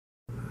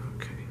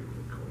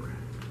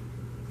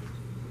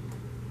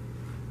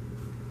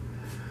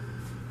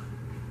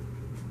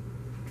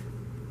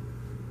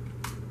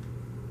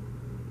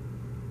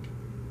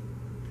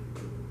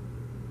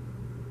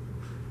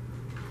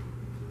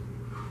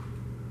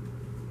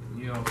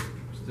you'll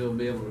still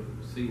be able to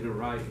see the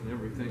right and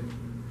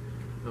everything.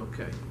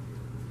 Okay.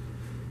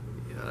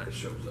 Yeah, that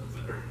shows up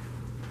better.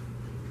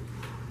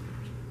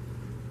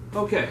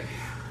 Okay.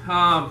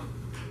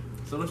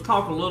 So let's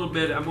talk a little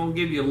bit. I'm going to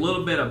give you a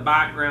little bit of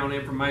background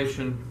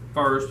information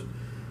first.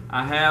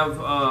 I have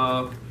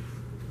I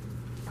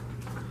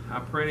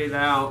printed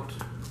out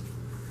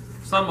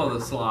some of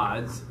the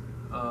slides.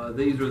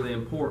 These are the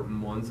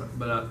important ones,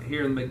 but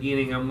here in the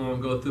beginning I'm going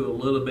to go through a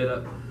little bit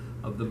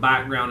of the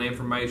background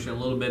information, a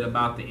little bit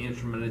about the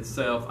instrument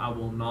itself. I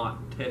will not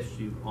test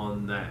you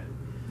on that.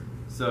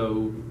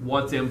 So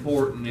what's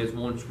important is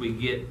once we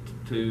get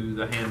to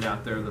the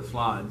handout there, the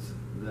slides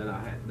that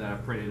I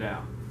printed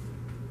out.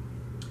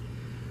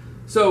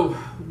 So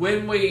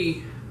when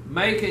we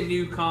make a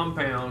new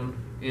compound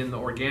in the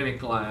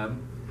organic lab,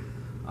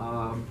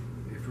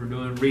 if we're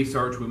doing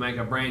research, we make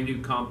a brand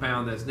new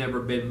compound that's never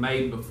been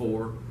made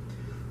before.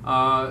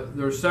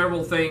 There are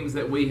several things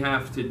that we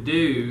have to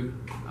do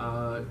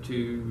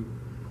to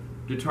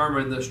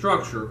determine the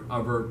structure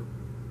of our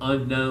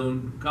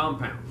unknown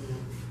compound.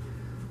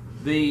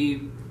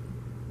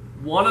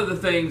 One of the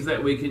things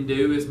that we can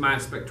do is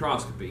mass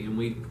spectroscopy, and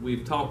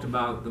we've talked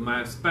about the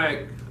mass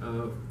spec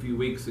a few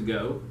weeks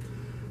ago.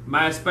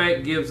 Mass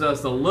spec gives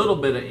us a little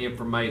bit of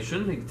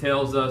information. It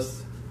tells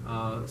us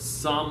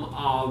some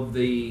of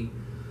the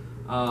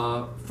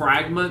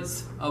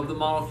fragments of the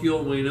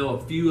molecule. We know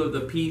a few of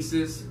the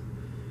pieces.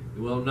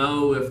 We'll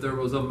know if there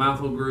was a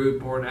methyl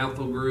group or an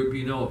ethyl group.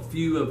 You know a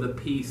few of the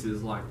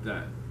pieces like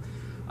that.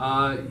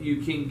 You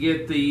can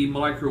get the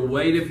molecular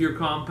weight of your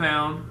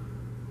compound,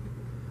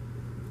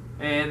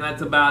 and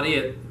that's about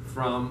it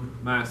from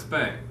mass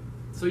spec.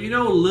 So you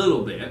know a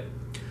little bit.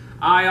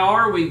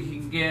 IR, we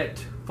can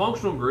get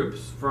functional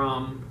groups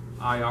from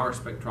IR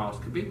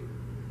spectroscopy.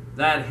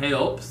 That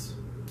helps.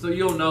 So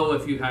you'll know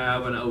if you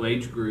have an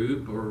OH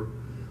group or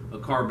a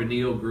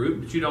carbonyl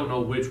group, but you don't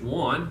know which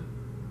one.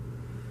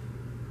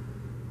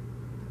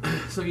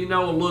 So you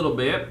know a little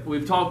bit.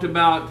 We've talked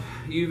about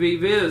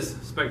UV-Vis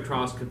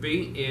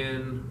spectroscopy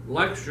in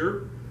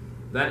lecture.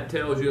 That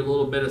tells you a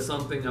little bit of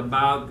something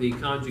about the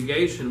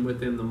conjugation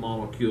within the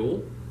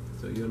molecule.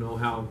 So you'll know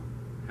how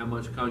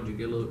much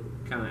conjugation,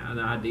 kind of an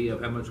idea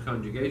of how much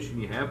conjugation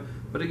you have.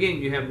 But again,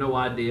 you have no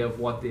idea of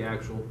what the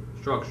actual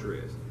structure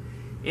is.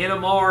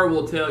 NMR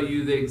will tell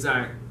you the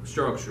exact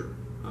structure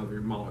of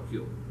your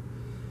molecule.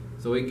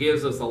 So it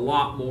gives us a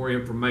lot more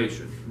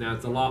information. Now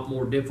it's a lot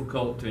more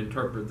difficult to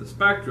interpret the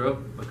spectra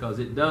because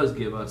it does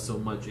give us so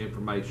much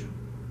information.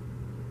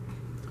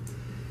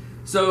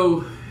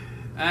 So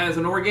as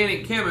an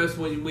organic chemist,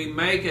 when we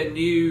make a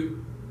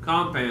new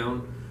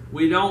compound,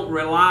 we don't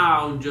rely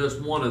on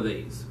just one of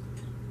these.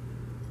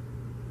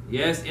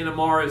 Yes,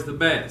 NMR is the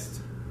best,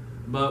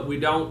 but we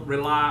don't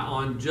rely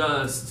on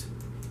just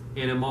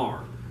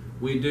NMR.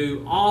 We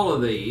do all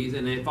of these,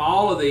 and if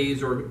all of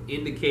these are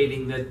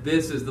indicating that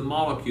this is the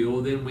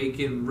molecule, then we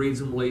can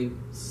reasonably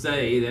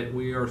say that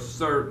we are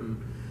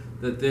certain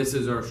that this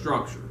is our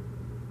structure.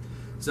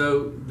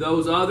 So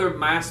those other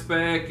mass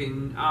spec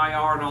and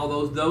IR and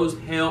all those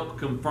help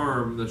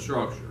confirm the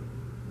structure.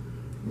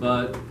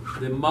 But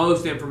the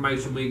most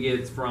information we get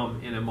is from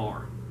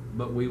NMR,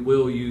 but we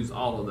will use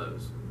all of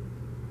those.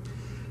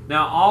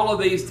 Now all of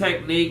these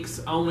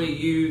techniques only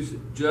use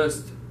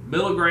just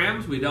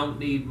milligrams. We don't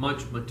need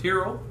much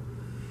material.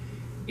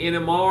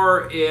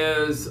 NMR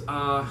is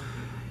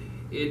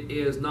it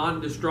is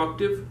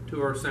non-destructive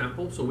to our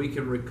sample, so we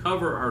can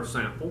recover our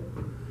sample,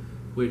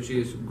 which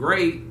is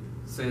great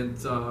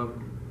since I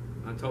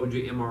told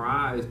you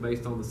MRI is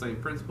based on the same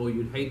principle.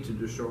 You'd hate to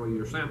destroy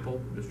your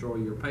sample, destroy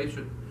your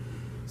patient.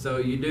 So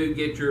you do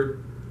get your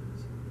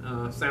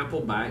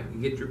sample back,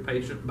 you get your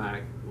patient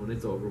back when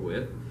it's over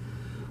with.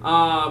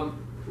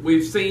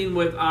 We've seen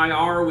with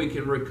IR, we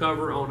can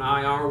recover on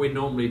IR. We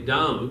normally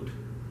don't,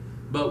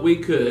 but we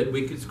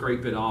could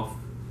scrape it off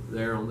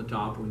there on the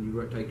top when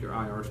you take your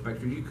IR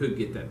spectrum. You could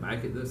get that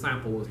back. The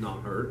sample was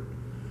not hurt.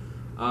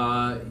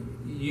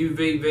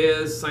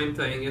 UV-Vis, same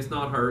thing. It's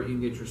not hurt. You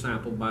can get your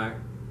sample back.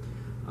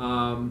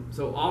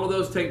 So all of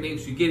those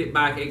techniques, you get it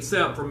back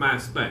except for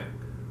mass spec.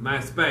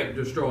 Mass spec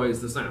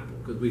destroys the sample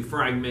because we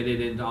fragment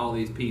it into all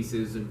these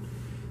pieces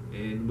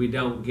and we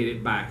don't get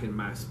it back in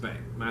mass spec.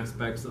 Mass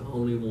spec's the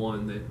only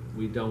one that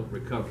we don't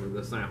recover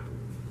the sample.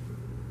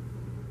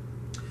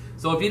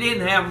 So if you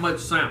didn't have much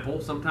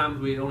sample, sometimes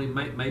we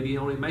maybe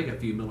only make a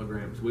few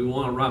milligrams. We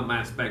want to run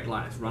mass spec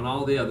last. Run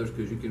all the others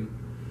because you can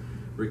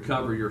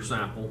recover your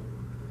sample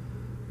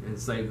and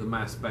save the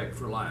mass spec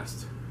for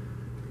last.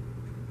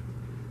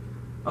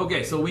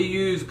 Okay, so we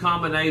use a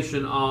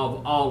combination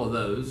of all of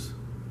those.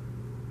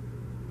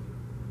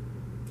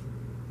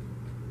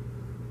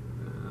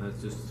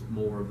 That's just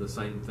more of the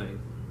same thing.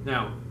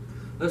 Now,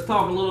 let's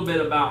talk a little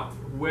bit about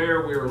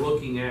where we're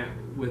looking at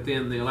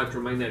within the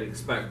electromagnetic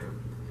spectrum.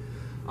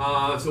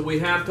 So we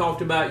have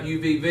talked about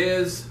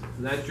UV-Vis.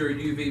 That's your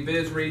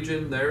UV-Vis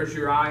region. There's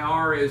your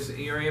IR, is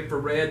your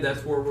infrared.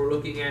 That's where we're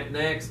looking at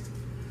next.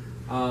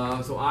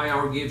 So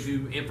IR gives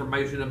you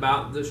information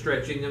about the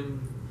stretching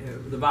and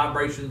the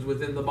vibrations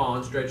within the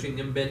bond,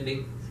 stretching and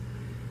bending.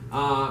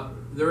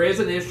 There is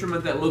an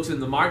instrument that looks in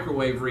the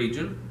microwave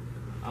region,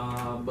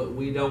 but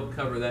we don't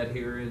cover that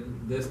here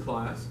in this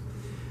class.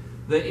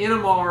 The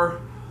NMR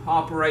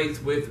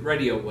operates with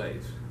radio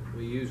waves.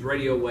 We use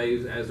radio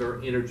waves as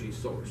our energy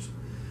source.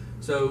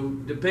 So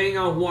depending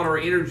on what our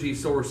energy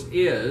source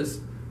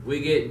is,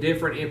 we get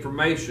different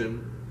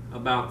information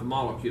about the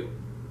molecule.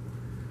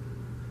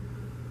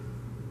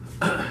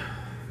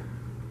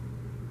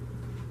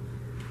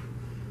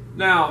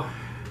 Now,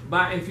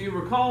 if you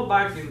recall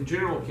back in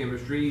general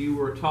chemistry, you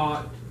were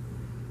taught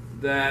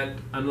that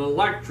an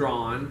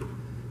electron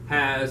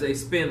has a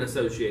spin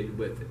associated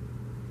with it.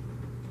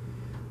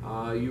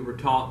 You were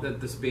taught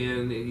that the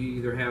spin, you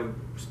either have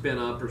spin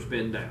up or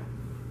spin down.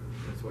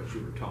 That's what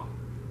you were taught.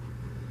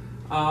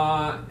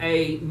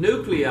 A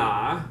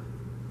nuclei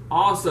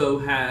also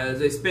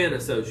has a spin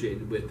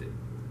associated with it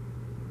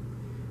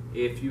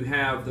if you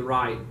have the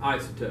right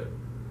isotope.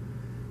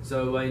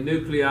 So a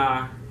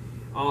nuclei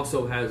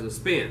also has a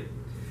spin.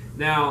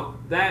 Now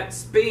that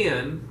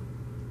spin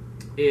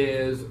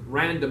is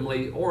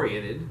randomly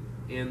oriented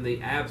in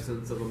the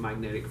absence of a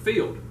magnetic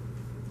field,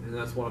 and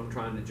that's what I'm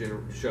trying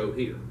to show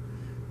here.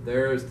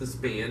 There's the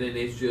spin, and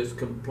it's just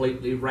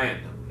completely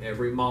random.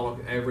 Every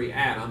molecule, every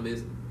atom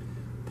is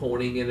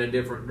pointing in a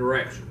different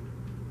direction.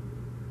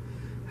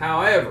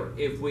 However,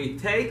 if we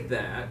take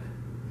that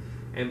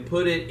and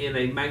put it in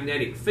a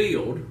magnetic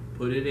field,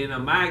 put it in a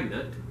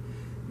magnet,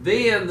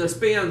 then the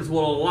spins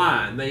will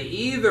align. They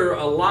either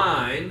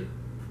align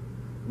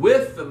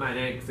with the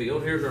magnetic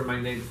field. Here's our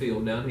magnetic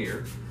field down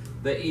here.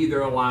 They either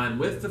align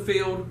with the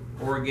field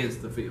or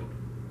against the field.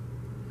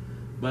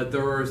 But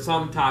there is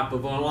some type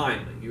of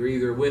alignment. You're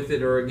either with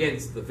it or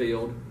against the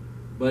field,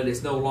 but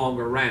it's no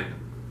longer random.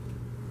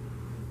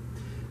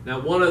 Now,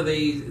 one of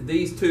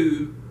these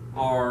two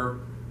are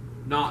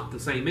not the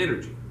same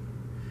energy.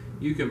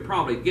 You can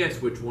probably guess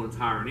which one's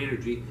higher in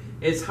energy.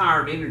 It's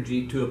higher in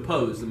energy to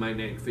oppose the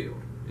magnetic field.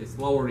 It's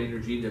lower in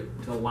energy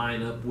to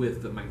line up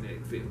with the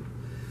magnetic field.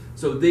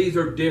 So these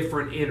are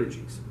different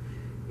energies.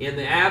 In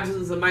the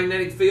absence of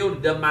magnetic field,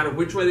 it doesn't matter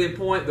which way they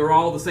point, they're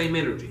all the same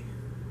energy.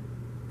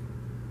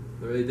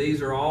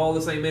 These are all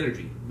the same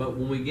energy. But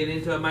when we get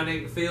into a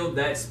magnetic field,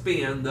 that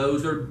spin,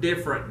 those are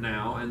different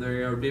now, and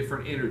they are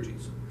different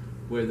energies,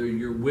 whether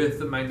you're with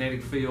the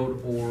magnetic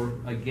field or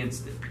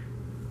against it.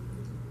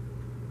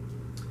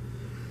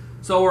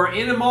 So our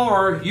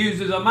NMR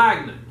uses a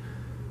magnet.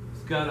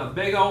 It's got a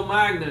big old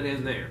magnet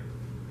in there.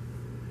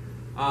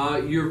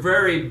 Your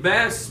very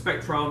best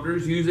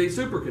spectrometers use a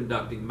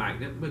superconducting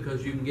magnet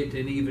because you can get to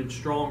an even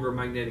stronger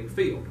magnetic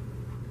field.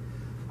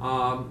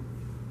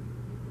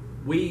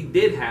 We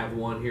did have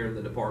one here in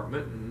the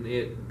department, and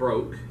it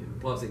broke,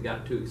 and plus it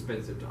got too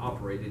expensive to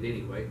operate it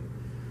anyway.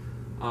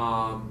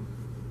 And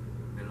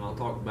I'll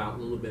talk about a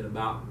little bit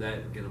about that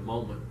in a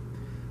moment.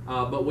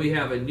 But we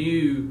have a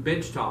new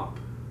benchtop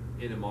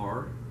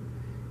NMR.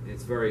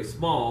 It's very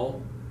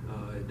small.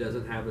 It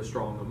doesn't have as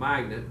strong a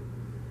magnet,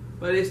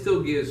 but it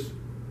still gives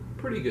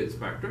pretty good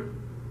spectra.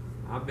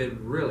 I've been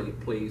really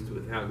pleased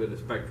with how good a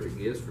spectra it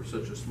gives for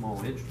such a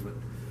small instrument.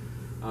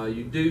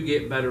 You do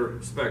get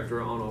better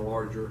spectra on a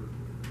larger,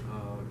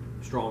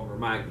 stronger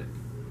magnet.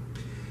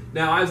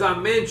 Now, as I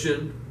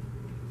mentioned,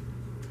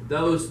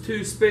 those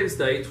two spin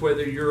states,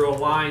 whether you're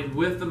aligned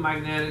with the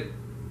magnetic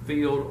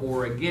field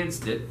or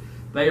against it,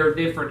 they are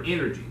different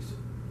energies.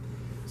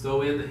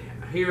 So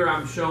here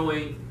I'm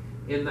showing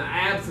in the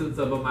absence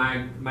of a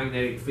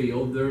magnetic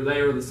field, they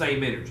are the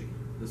same energy.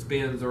 The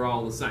spins are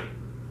all the same.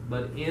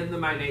 But in the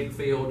magnetic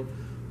field,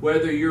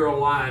 whether you're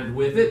aligned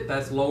with it,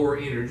 that's lower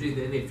energy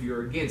than if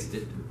you're against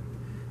it.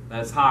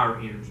 That's higher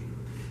energy.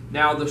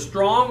 Now, the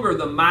stronger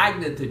the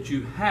magnet that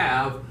you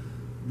have,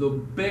 the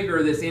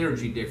bigger this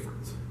energy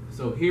difference.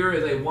 So here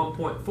is a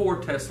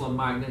 1.4 Tesla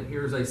magnet,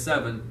 here's a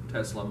 7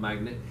 Tesla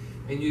magnet,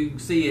 and you can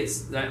see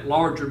it's that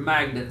larger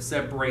magnet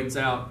separates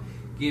out,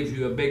 gives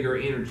you a bigger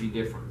energy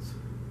difference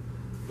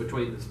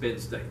between the spin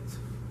states.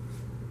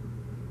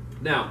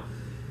 Now,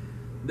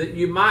 that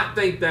you might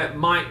think that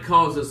might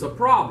cause us a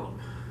problem.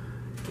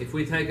 If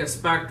we take a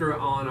spectra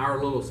on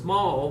our little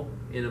small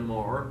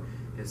NMR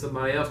and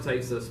somebody else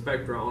takes a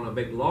spectra on a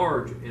big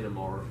large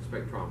NMR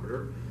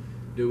spectrometer,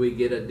 do we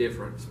get a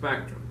different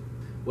spectrum?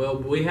 Well,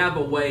 we have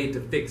a way to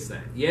fix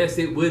that. Yes,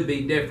 it would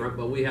be different,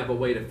 but we have a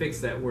way to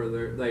fix that where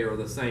they are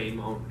the same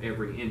on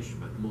every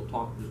instrument. And we'll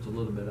talk just a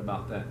little bit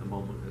about that in a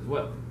moment as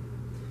well.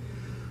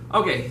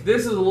 Okay,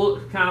 this is a little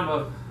kind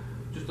of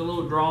just a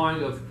little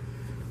drawing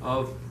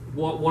of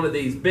what one of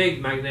these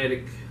big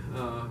magnetic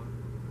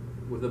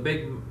with a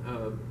big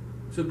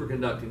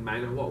superconducting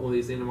magnet, what one of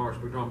these NMR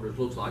spectrometers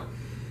looks like.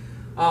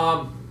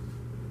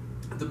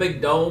 The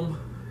big dome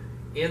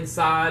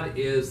inside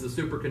is the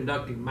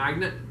superconducting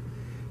magnet.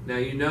 Now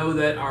you know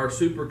that our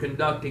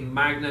superconducting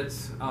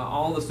magnets,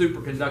 all the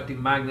superconducting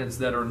magnets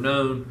that are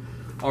known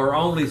are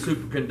only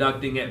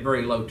superconducting at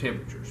very low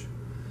temperatures.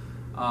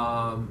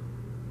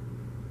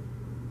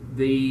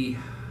 The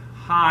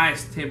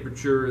highest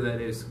temperature that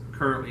is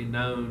currently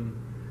known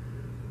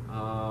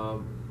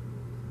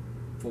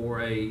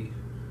for a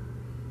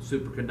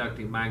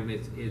superconducting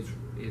magnets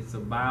it's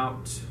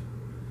about,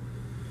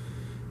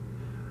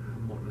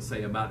 I'm wanting to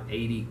say about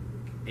 80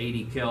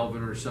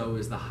 Kelvin or so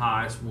is the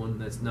highest one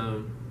that's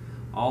known.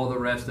 All the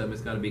rest of them,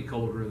 it's got to be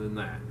colder than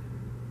that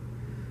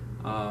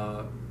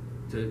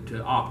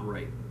to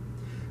operate.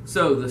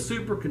 So the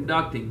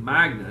superconducting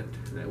magnet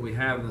that we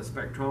have in the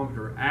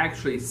spectrometer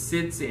actually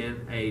sits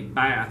in a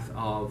bath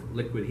of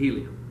liquid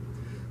helium.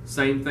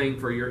 Same thing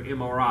for your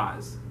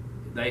MRIs.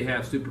 They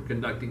have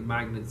superconducting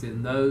magnets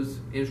in those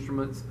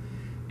instruments,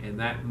 and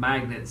that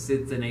magnet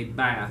sits in a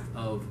bath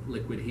of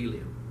liquid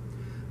helium.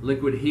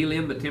 Liquid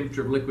helium, the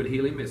temperature of liquid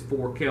helium is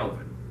 4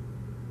 Kelvin.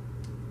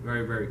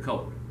 Very, very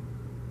cold.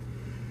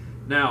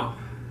 Now,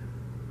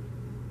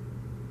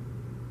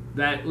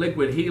 that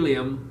liquid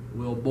helium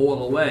will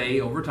boil away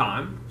over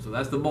time. So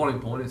that's the boiling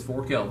point, is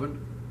 4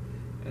 Kelvin.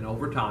 And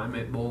over time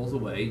it boils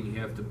away and you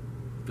have to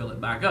fill it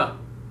back up.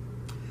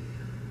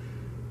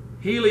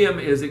 Helium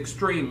is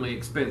extremely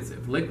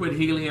expensive. Liquid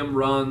helium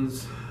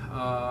runs,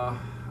 I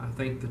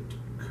think the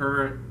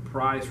current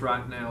price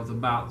right now is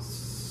about,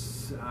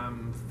 I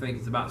think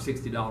it's about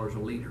 $60 a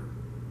liter.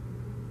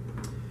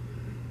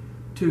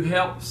 To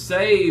help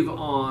save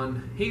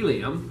on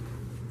helium,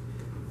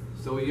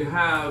 so you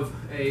have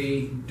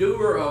a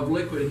dewar of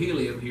liquid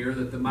helium here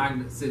that the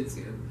magnet sits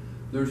in.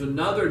 There's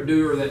another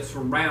dewar that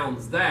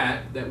surrounds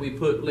that we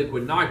put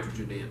liquid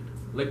nitrogen in.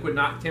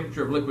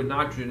 Temperature of liquid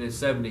nitrogen is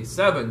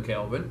 77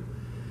 Kelvin,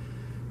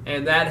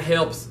 and that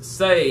helps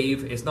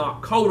save. It's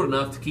not cold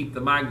enough to keep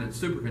the magnet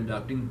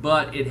superconducting,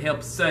 but it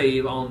helps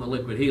save on the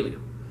liquid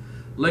helium.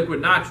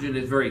 Liquid nitrogen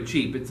is very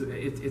cheap.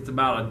 It's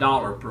about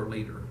 $1 per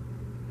liter,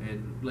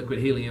 and liquid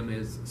helium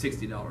is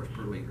 $60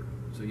 per liter.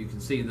 So you can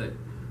see the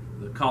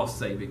cost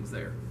savings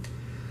there.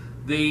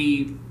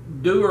 The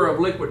dewar of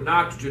liquid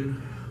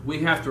nitrogen,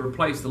 we have to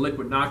replace the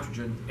liquid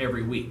nitrogen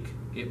every week.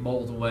 It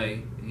boils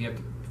away and you have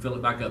to fill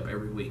it back up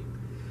every week.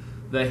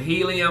 The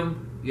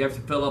helium, you have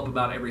to fill up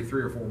about every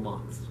 3 or 4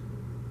 months.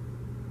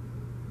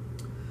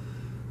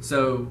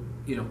 So,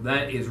 you know,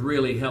 that is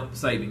really help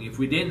saving. If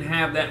we didn't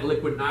have that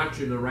liquid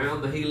nitrogen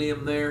around the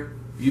helium there,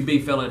 you'd be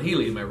filling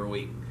helium every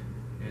week.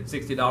 And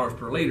 $60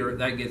 per liter,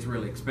 that gets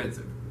really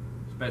expensive,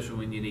 especially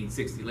when you need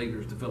 60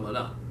 liters to fill it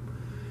up.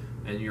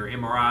 And your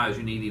MRIs,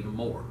 you need even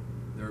more.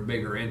 They're a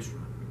bigger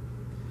instrument.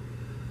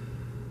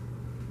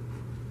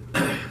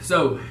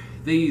 So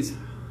these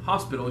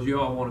hospitals, you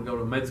all want to go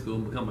to med school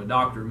and become a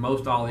doctor.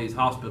 Most all these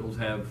hospitals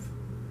have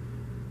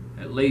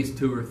at least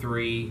 2 or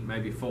 3,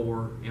 maybe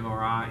 4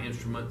 MRI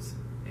instruments,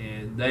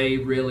 and they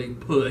really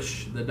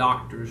push the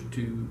doctors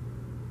to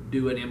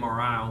do an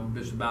MRI on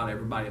just about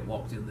everybody that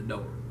walks in the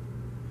door,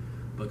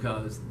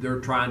 because they're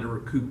trying to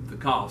recoup the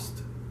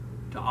cost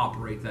to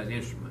operate that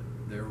instrument.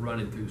 They're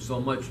running through so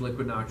much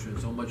liquid nitrogen,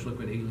 so much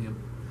liquid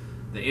helium.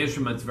 The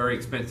instrument's very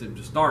expensive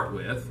to start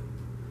with,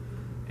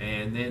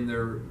 and then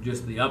they're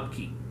just the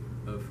upkeep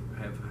of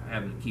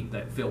having to keep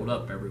that filled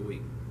up every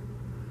week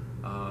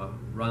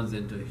runs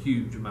into a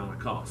huge amount of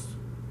cost.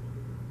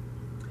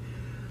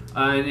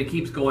 And it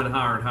keeps going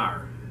higher and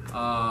higher.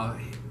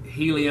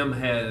 Helium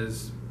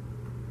has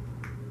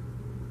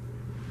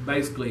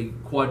basically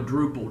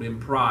quadrupled in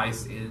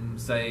price in,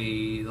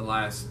 say, the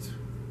last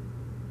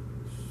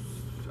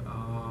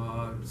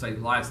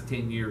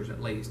 10 years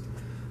at least.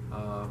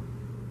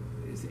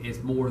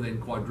 It's more than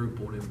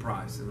quadrupled in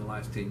price in the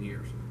last 10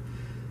 years.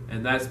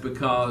 And that's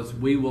because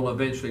we will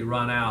eventually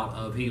run out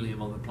of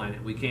helium on the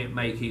planet. We can't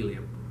make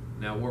helium.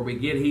 Now, where we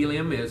get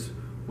helium is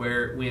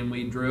when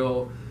we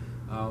drill,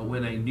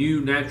 when a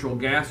new natural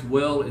gas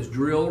well is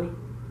drilled,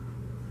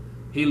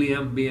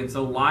 helium being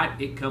so light,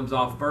 it comes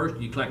off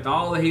first. You collect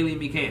all the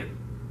helium you can,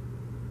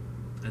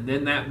 and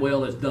then that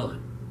well is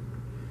done.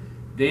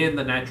 Then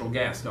the natural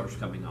gas starts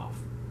coming off.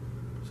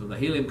 So the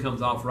helium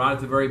comes off right at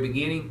the very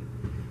beginning.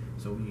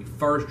 So when you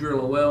first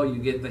drill a well,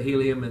 you get the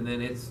helium, and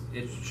then it's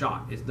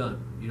shot. It's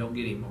done. You don't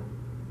get any more.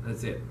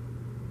 That's it.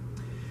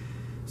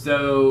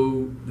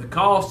 So the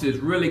cost is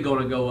really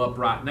going to go up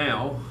right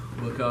now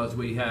because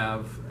we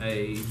have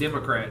a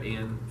Democrat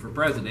in for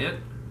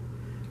president.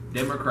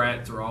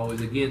 Democrats are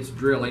always against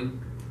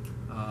drilling.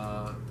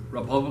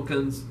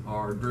 Republicans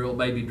are drill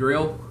baby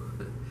drill.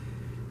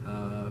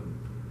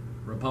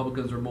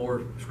 Republicans are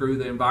more screw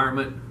the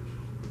environment.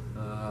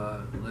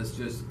 Let's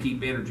just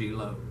keep energy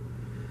low.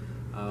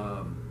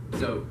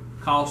 So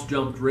cost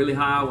jumped really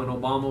high when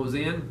Obama was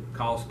in.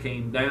 Cost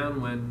came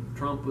down when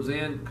Trump was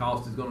in.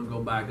 Cost is going to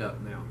go back up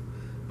now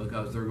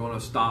because they're going to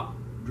stop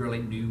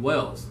drilling new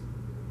wells.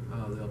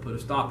 They'll put a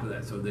stop to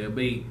that. So there'll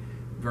be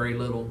very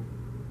little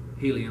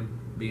helium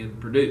being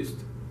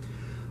produced.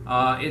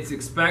 It's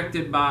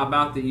expected by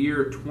about the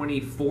year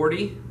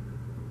 2040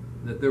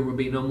 that there will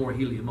be no more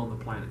helium on the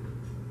planet.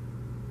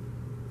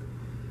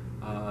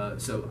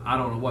 So I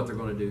don't know what they're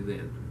going to do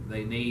then.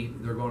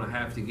 They're going to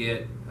have to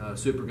get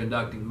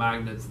superconducting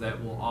magnets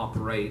that will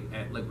operate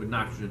at liquid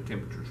nitrogen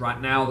temperatures. Right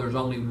now, there's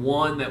only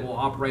one that will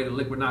operate at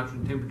liquid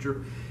nitrogen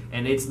temperature,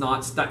 and it's not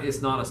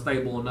a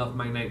stable enough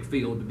magnetic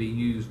field to be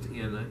used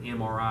in an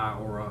MRI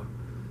or a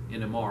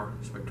NMR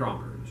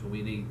spectrometer. So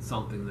we need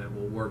something that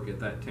will work at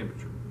that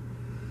temperature.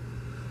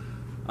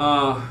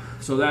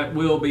 So that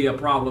will be a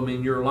problem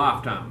in your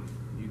lifetime.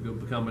 You go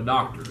become a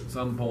doctor. At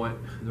some point,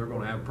 they're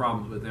going to have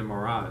problems with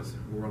MRIs.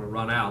 We're going to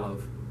run out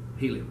of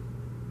helium.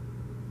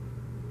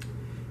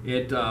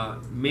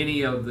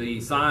 Many of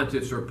the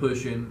scientists are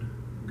pushing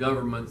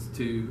governments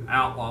to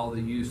outlaw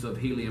the use of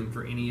helium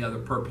for any other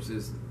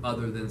purposes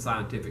other than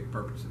scientific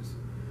purposes.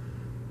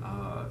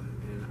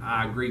 And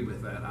I agree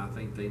with that. I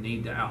think they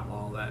need to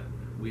outlaw that.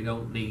 We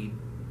don't need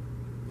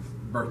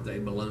birthday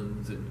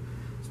balloons, and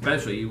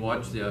especially you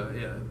watch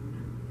the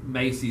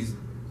Macy's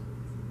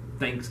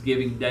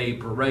Thanksgiving Day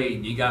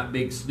parade. You got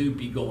big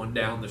Snoopy going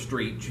down the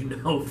street,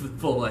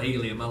 full of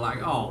helium. I'm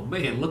like, oh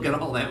man, look at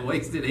all that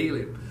wasted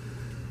helium.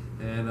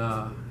 And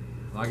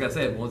like I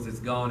said, once it's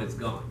gone, it's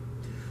gone.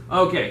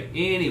 Okay,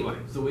 anyway,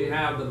 so we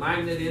have the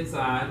magnet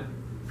inside,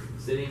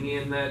 sitting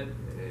in that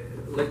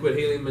liquid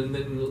helium and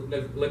then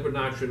liquid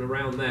nitrogen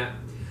around that.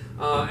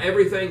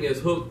 Everything is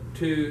hooked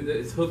to,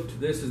 this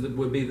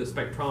would be the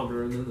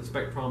spectrometer, and then the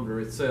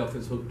spectrometer itself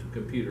is hooked to a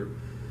computer.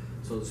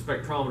 So the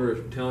spectrometer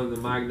is telling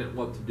the magnet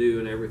what to do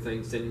and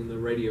everything, sending the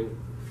radio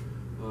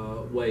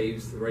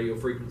waves, the radio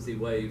frequency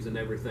waves and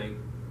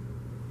everything.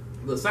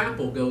 The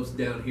sample goes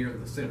down here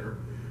in the center.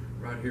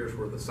 Right here is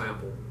where we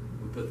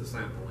put the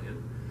sample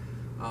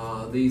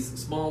in. These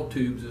small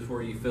tubes is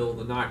where you fill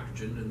the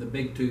nitrogen, and the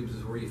big tubes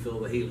is where you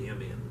fill the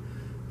helium in.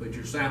 But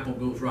your sample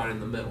goes right in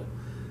the middle.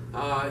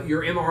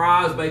 Your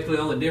MRI is basically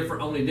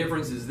only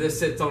difference is this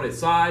sits on its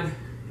side,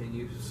 and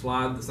you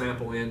slide the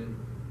sample in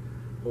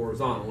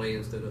horizontally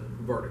instead of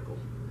vertical.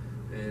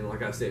 And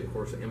like I said, of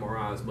course, the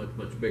MRI is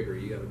much bigger.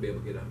 You got to be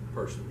able to get a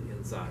person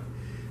inside.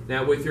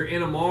 Now with your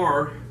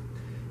NMR,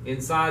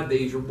 inside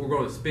these, we're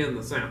going to spin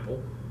the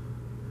sample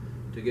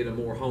to get a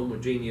more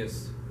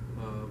homogeneous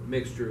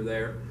mixture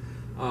there.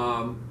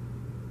 In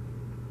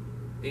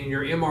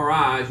your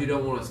MRIs, you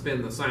don't want to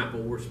spin the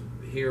sample.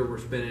 We're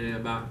spinning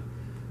at about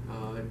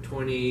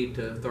 20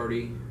 to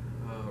 30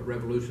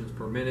 revolutions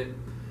per minute.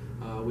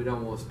 We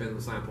don't want to spin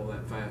the sample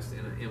that fast in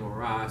an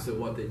MRI. So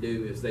what they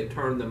do is they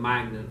turn the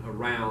magnet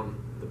around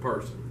the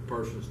person. The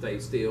person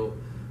stays still,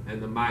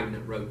 and the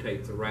magnet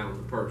rotates around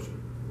the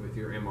person with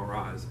your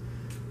MRIs.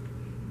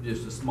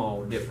 Just a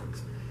small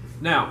difference.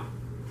 Now,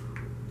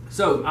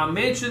 so I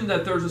mentioned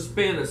that there's a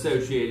spin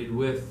associated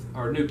with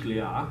our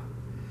nuclei,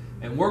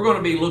 and we're going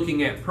to be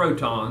looking at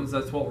protons.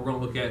 That's what we're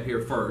going to look at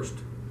here first.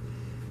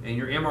 And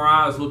your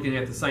MRI is looking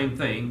at the same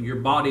thing. Your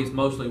body's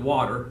mostly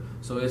water,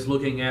 so it's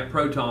looking at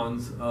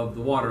protons of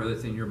the water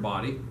that's in your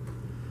body,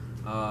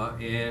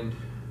 and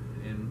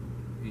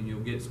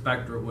you'll get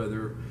spectra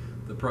whether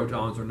the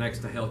protons are next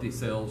to healthy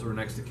cells or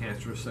next to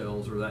cancerous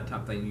cells or that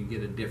type of thing. You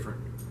get a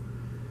different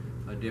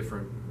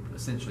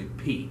essentially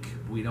peak.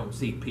 We don't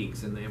see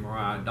peaks in the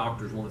MRI.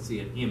 Doctors want to see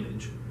an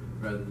image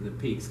rather than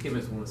peaks.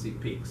 Chemists want to see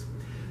peaks.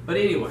 But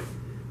anyway,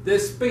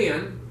 this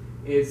spin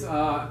is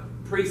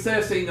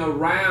precessing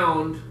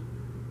around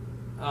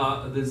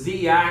the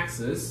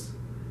z-axis.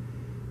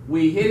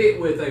 We hit it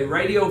with a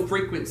radio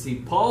frequency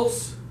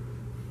pulse.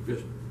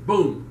 Just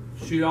boom,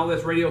 shoot all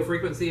this radio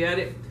frequency at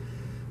it.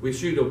 We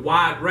shoot a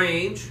wide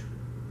range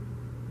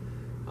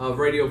of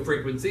radio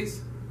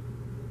frequencies.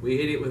 We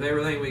hit it with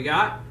everything we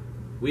got.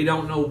 We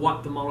don't know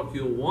what the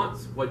molecule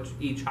wants,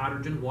 each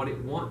hydrogen, what it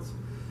wants.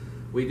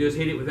 We just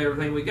hit it with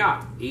everything we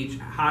got. Each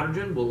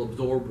hydrogen will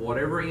absorb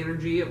whatever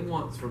energy it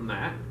wants from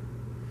that,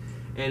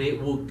 and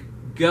it will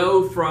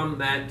go from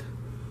that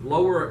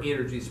lower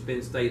energy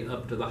spin state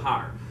up to the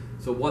higher.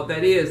 So what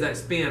that is, that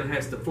spin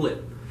has to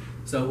flip.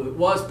 So it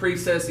was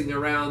precessing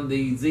around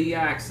the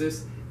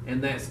z-axis,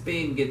 and that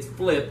spin gets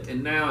flipped,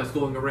 and now it's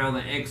going around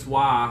the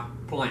xy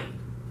plane.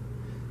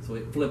 So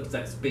it flips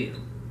that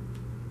spin.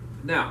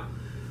 Now,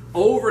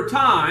 over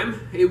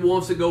time, it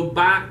wants to go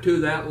back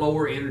to that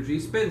lower energy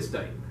spin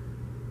state.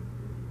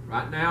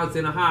 Right now, it's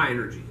in a high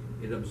energy.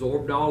 It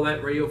absorbed all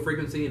that radio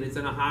frequency, and it's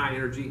in a high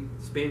energy.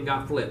 Spin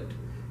got flipped.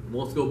 It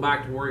wants to go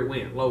back to where it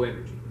went, low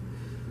energy.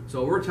 So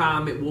over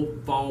time, it will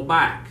fall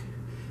back.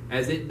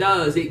 As it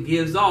does, it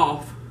gives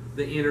off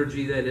the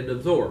energy that it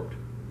absorbed.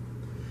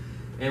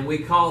 And we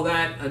call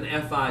that an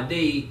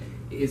FID.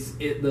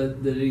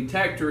 The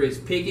detector is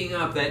picking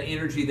up that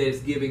energy that it's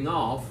giving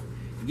off.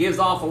 It gives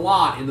off a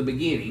lot in the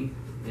beginning,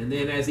 and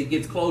then as it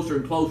gets closer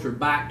and closer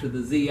back to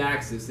the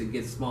z-axis, it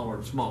gets smaller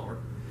and smaller.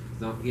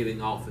 It's not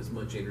giving off as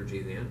much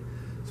energy then.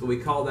 So we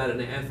call that an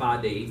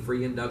FID,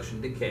 free induction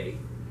decay.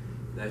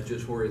 That's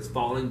just where it's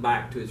falling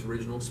back to its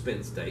original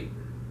spin state.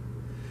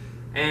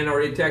 And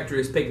our detector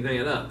is picking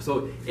it up.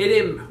 So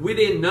we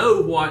didn't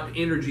know what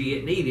energy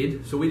it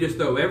needed, so we just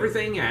throw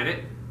everything at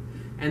it,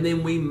 and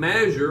then we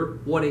measure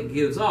what it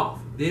gives off.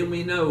 Then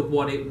we know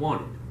what it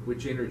wanted,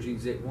 which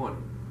energies it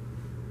wanted,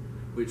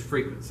 which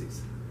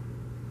frequencies.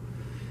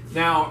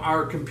 Now,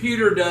 our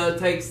computer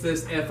takes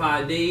this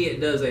FID, it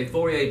does a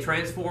Fourier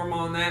transform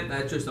on that.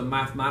 That's just a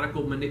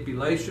mathematical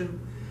manipulation,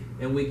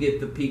 and we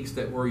get the peaks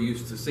that we're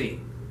used to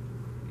seeing.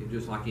 It's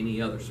just like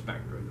any other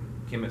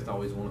spectrum. Chemists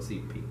always want to see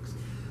peaks.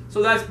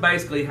 So that's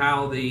basically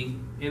how the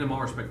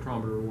NMR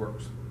spectrometer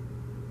works.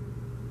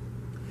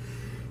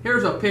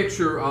 Here's a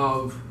picture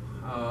of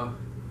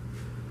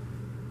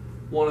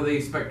one of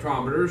these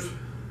spectrometers.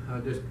 I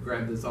just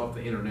grabbed this off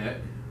the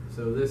internet.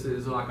 So this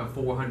is like a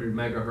 400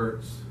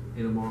 megahertz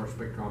NMR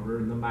spectrometer,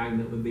 and the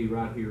magnet would be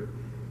right here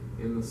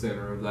in the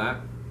center of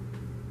that.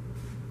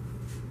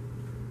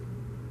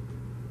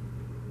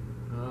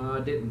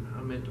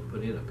 I meant to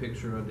put in a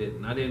picture.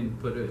 I didn't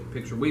put a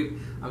picture. I'm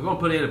going to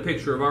put in a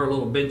picture of our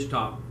little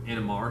benchtop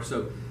NMR.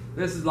 So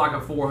this is like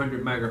a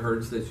 400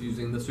 megahertz that's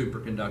using the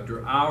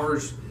superconductor.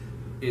 Ours,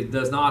 it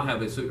does not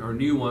have our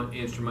new one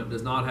instrument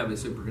does not have a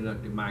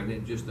superconducting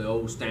magnet, just the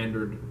old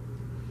standard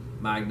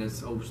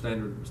magnets, old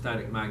standard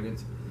static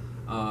magnets.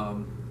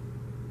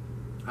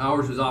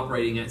 Ours is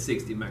operating at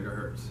 60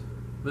 megahertz,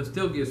 but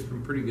still gives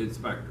some pretty good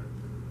spectra.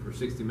 For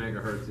 60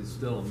 megahertz, it's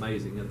still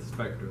amazing at the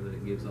spectra that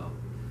it gives off.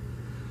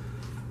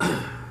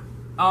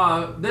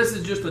 This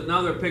is just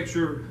another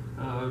picture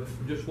of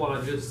just what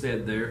I just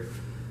said there.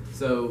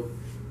 So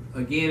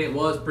again, it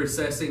was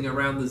precessing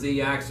around the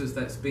z-axis,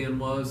 that spin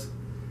was,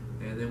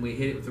 and then we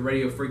hit it with the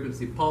radio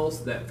frequency pulse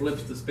that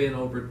flips the spin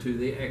over to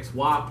the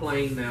XY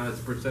plane. Now it's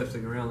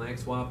precessing around the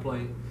XY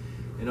plane,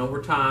 and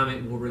over time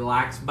it will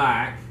relax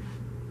back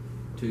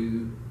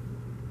to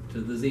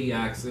the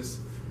z-axis,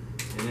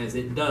 and as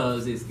it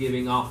does, it's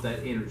giving off that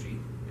energy,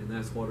 and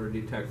that's what our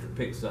detector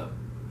picks up.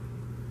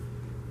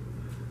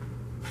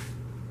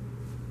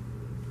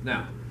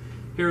 Now,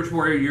 here's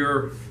where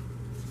your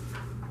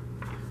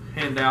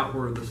handout,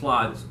 where the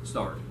slides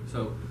start.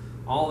 So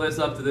all this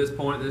up to this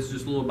point, this is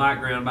just a little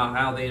background about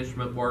how the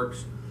instrument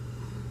works.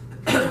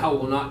 I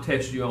will not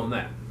test you on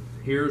that.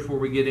 Here's where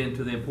we get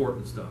into the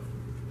important stuff.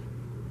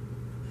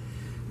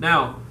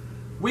 Now,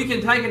 we can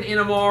take an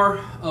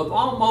NMR of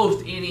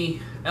almost any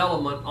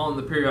element on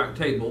the periodic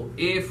table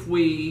if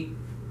we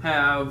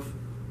have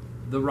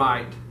the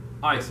right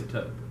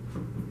isotope.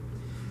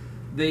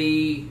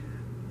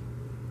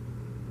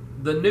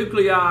 The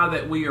nuclei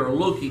that we are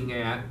looking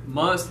at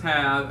must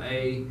have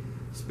a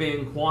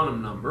spin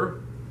quantum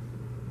number,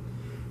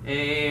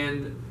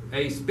 and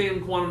a spin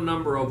quantum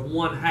number of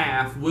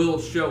 1/2 will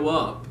show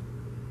up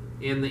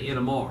in the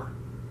NMR.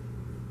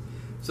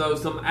 So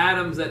some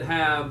atoms that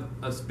have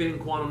a spin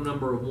quantum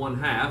number of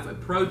 1/2, a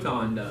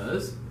proton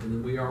does,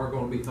 and we are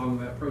going to be talking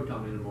about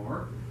proton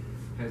NMR,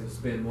 has a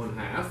spin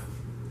 1/2.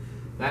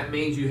 That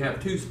means you have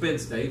two spin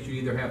states. You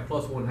either have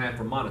plus 1/2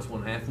 or minus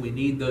 1/2. We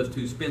need those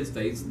two spin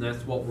states, and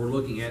that's what we're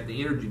looking at,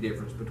 the energy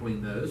difference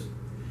between those.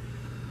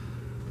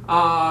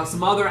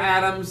 Some other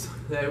atoms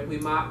that we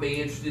might be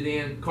interested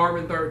in,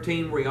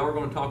 carbon-13, we are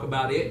going to talk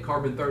about it.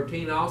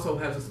 Carbon-13 also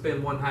has a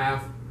spin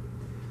 1/2.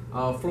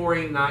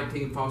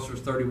 Fluorine-19,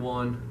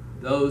 phosphorus-31,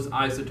 those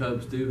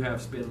isotopes do have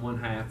spin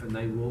 1/2, and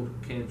they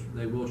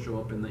will show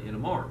up in the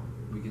NMR.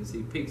 We can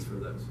see peaks for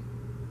those.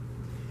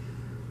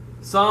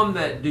 Some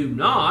that do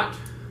not,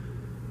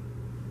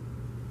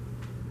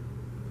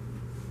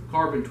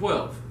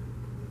 carbon-12,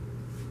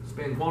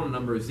 spin quantum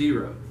number is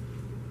 0.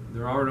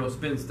 There are no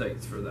spin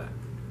states for that.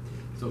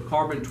 So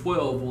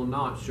carbon-12 will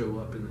not show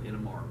up in the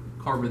NMR.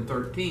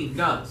 Carbon-13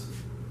 does.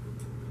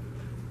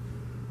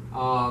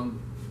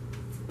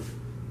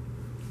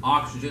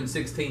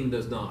 Oxygen-16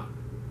 does not.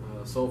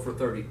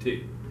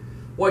 Sulfur-32.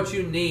 What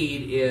you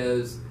need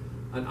is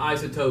an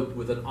isotope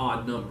with an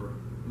odd number,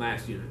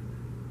 mass unit.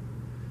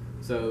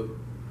 So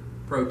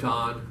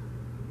proton,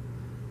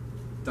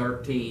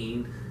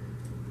 13,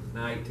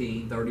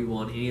 19,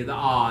 31, any of the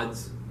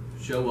odds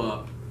show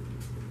up.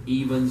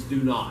 Evens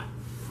do not.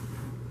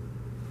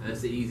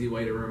 That's the easy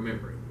way to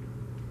remember it.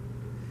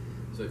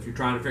 So if you're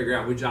trying to figure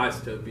out which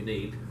isotope you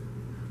need,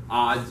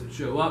 odds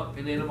show up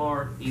in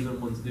NMR, even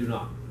ones do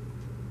not.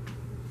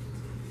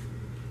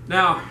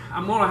 Now,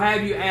 I'm going to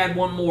have you add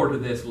one more to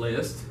this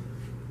list.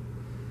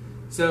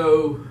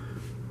 So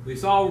we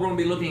saw we're going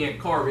to be looking at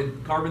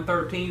carbon.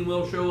 Carbon-13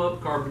 will show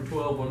up,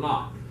 carbon-12 will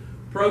not.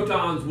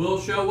 Protons will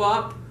show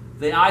up.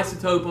 The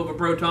isotope of a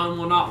proton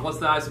will not. What's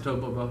the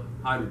isotope of a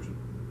hydrogen,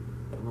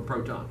 of a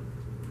proton?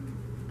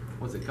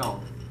 What's it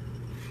called?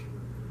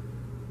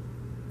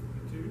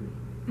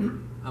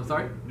 Deuterium. I'm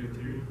sorry?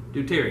 Deuterium.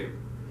 Deuterium.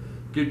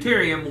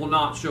 Deuterium will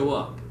not show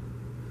up.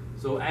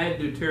 So add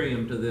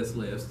deuterium to this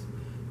list.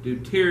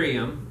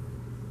 Deuterium,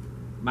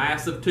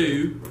 mass of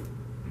 2.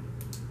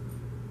 It's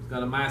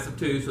got a mass of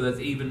 2, so that's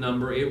even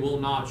number. It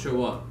will not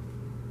show up.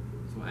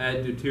 So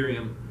add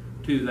deuterium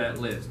to that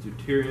list.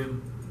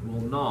 Deuterium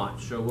will not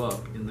show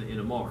up in the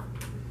NMR.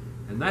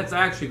 And that's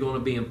actually going to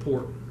be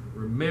important.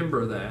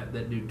 Remember that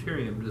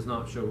deuterium does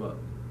not show up.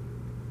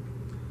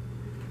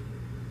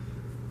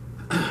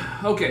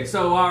 Okay,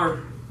 so our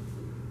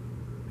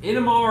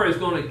NMR is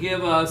going to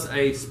give us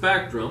a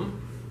spectrum.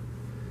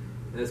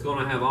 It's going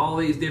to have all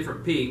these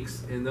different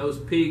peaks, and those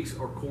peaks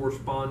are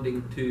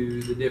corresponding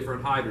to the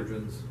different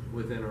hydrogens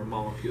within our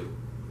molecule,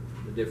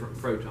 the different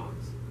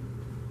protons.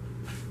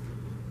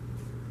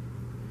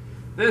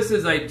 This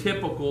is a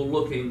typical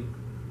looking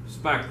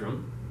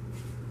spectrum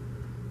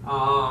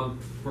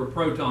for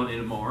proton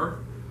NMR.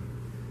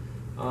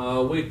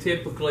 We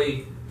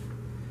typically,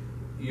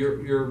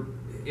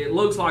 it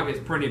looks like it's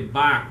printed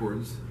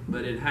backwards,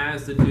 but it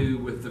has to do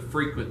with the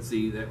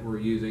frequency that we're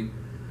using.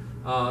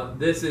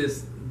 This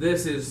is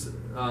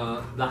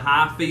the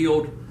high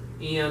field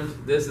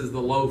end. This is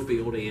the low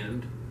field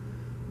end.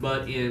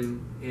 But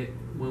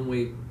when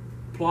we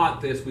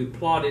plot this, we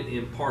plot it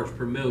in parts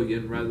per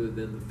million rather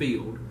than the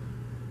field.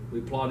 We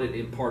plot it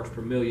in parts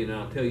per million, and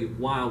I'll tell you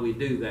why we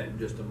do that in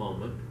just a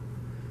moment.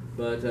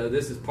 But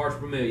this is parts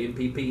per million,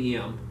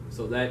 ppm,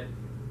 so that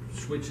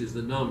switches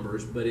the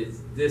numbers, but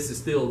this is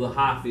still the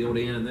high field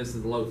end, and this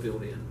is the low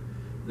field end.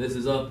 This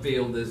is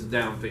upfield, this is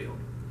downfield.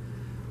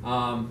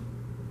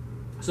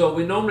 So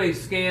we normally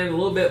scan a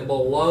little bit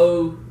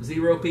below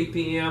 0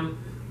 ppm.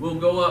 We'll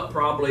go up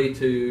probably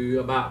to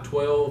about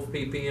 12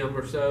 ppm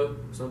or so,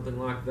 something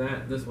like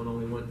that. This one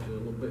only went to a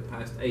little bit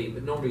past 8,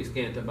 but normally you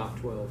scan to about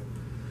 12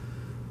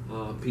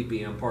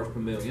 ppm, parts per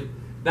million.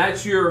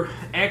 That's your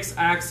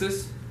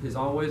x-axis, is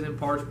always in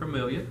parts per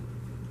million.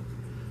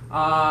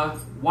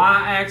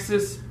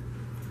 Y-axis,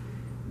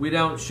 we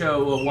don't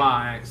show a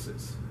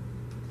y-axis.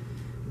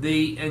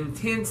 The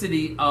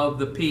intensity of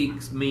the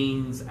peaks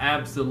means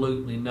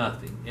absolutely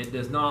nothing. It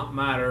does not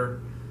matter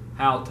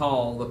how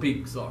tall the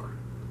peaks are.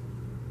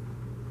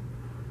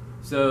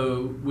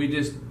 So we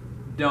just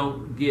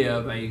don't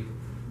give a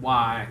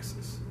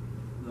y-axis.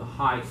 The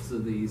heights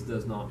of these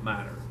does not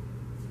matter.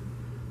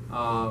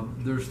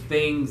 There's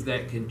things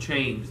that can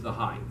change the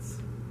heights.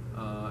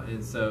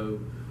 And so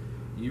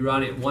you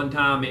run it one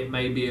time, it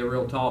may be a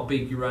real tall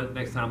peak. You run it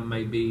next time, it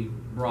may be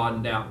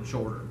broadened out and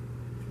shorter.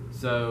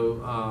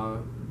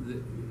 So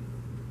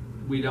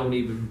we don't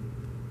even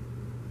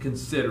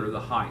consider the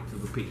height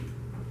of the peak.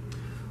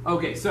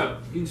 Okay, so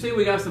you can see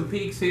we got some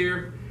peaks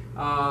here.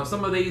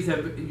 Some of these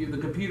the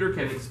computer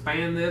can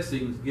expand this so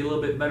you can get a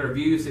little bit better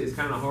view. So it's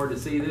kind of hard to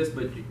see this,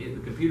 but the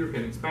computer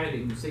can expand it.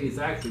 You can see it's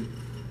actually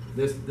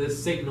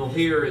this signal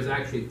here is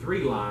actually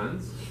 3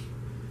 lines,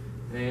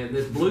 and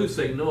this blue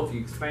signal, if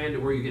you expand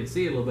it where you can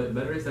see it a little bit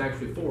better, it's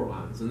actually 4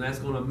 lines, and that's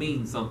going to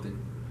mean something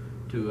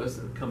to us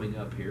coming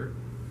up here.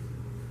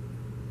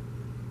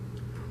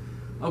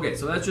 Okay,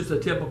 so that's just a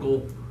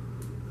typical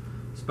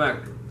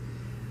spectrum.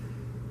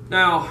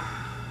 Now,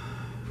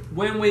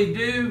 when we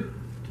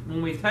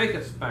take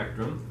a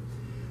spectrum,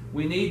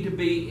 we need to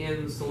be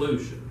in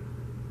solution.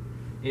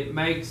 It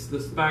makes the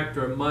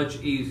spectrum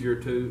much easier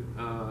to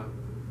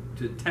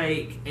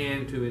take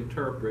and to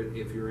interpret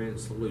if you're in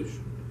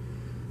solution.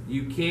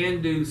 You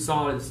can do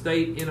solid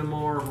state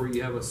NMR where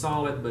you have a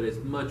solid, but it's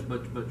much,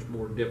 much, much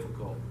more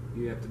difficult.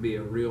 You have to be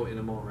a real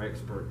NMR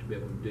expert to be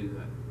able to do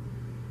that.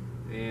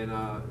 And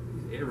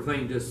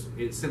everything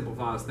it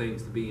simplifies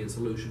things to be in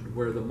solution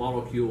where the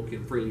molecule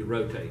can freely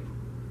rotate.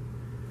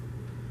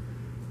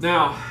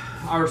 Now,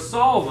 our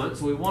solvents,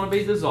 we want to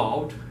be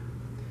dissolved.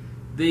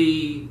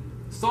 The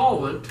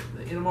solvent,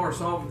 the NMR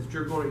solvent that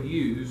you're going to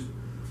use,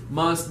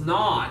 must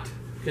not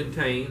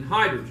contain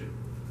hydrogen.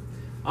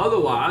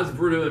 Otherwise, if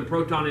we're doing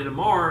proton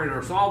NMR and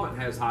our solvent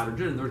has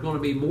hydrogen, there's going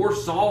to be more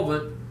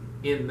solvent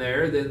in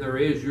there than there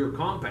is your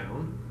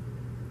compound,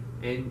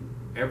 and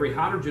every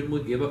hydrogen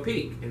would give a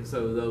peak. And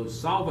so those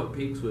solvent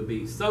peaks would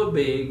be so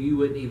big you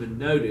wouldn't even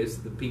notice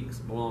the peaks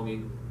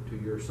belonging to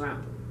your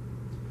sample.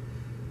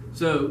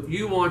 So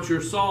you want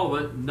your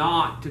solvent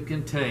not to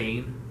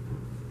contain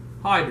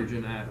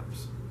hydrogen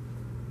atoms.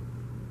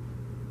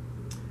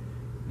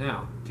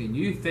 Now, can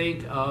you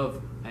think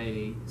of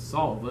a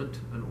solvent,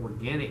 an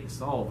organic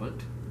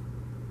solvent?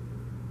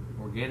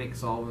 Organic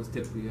solvents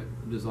typically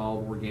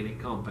dissolve organic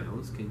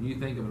compounds. Can you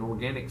think of an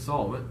organic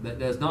solvent that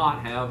does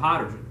not have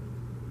hydrogen?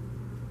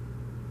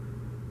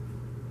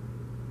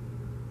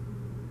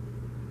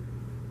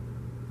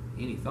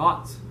 Any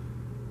thoughts?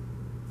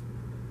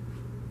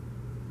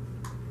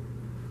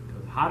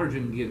 Because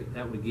hydrogen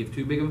would give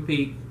too big of a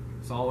peak.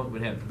 Solvent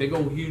would have big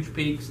old huge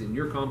peaks, and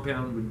your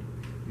compound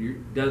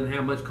doesn't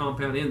have much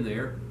compound in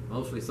there,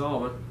 mostly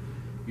solvent.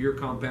 Your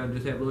compound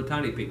just have little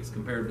tiny peaks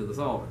compared to the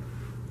solvent.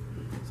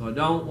 So I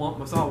don't want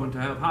my solvent to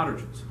have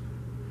hydrogens.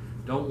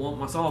 Don't want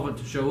my solvent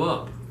to show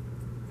up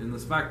in the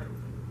spectrum.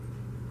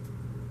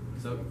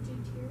 So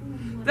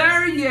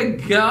there you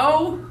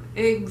go.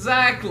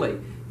 Exactly.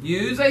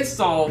 Use a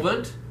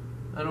solvent,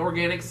 an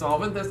organic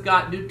solvent that's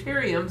got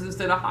deuteriums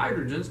instead of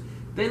hydrogens,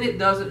 then it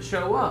doesn't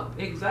show up.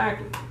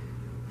 Exactly.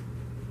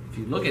 If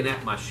you're looking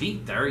at my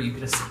sheet there, you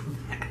can see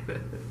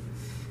that.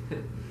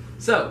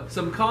 So,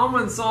 some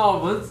common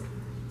solvents.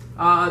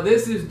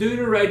 This is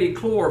deuterated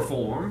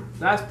chloroform.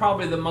 That's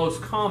probably the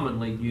most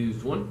commonly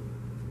used one.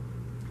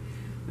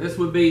 This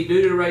would be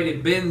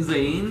deuterated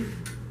benzene,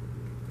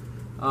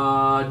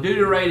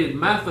 deuterated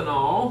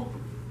methanol,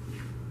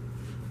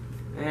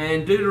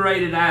 and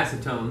deuterated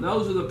acetone.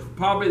 Those are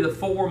probably the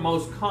 4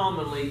 most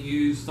commonly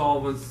used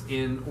solvents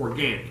in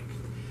organic.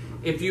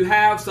 If you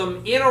have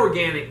some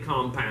inorganic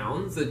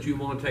compounds that you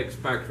want to take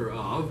spectra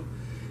of,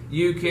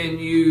 you can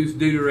use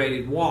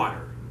deuterated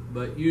water,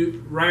 but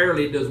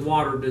rarely does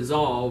water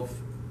dissolve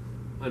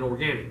an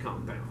organic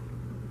compound.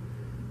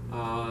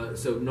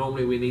 So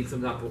normally we need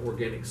some type of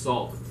organic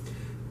solvent.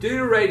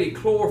 Deuterated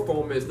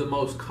chloroform is the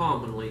most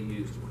commonly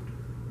used one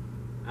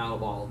out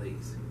of all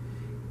these.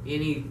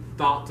 Any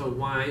thoughts on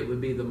why it would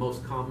be the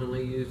most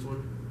commonly used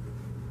one?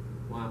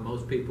 Why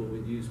most people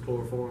would use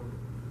chloroform?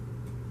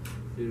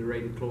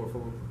 deuterated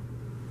chloroform.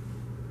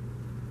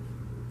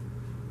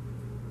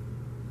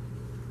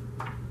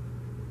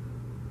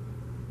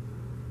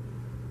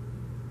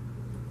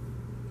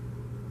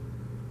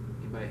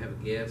 Anybody have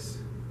a guess?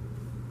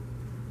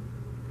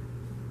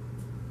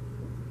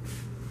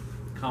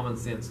 Common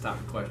sense type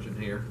of question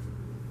here.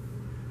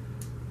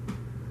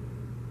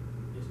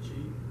 It's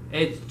cheap.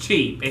 It's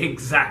cheap,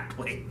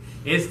 exactly.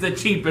 It's the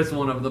cheapest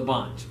one of the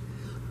bunch.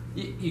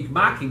 You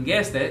might can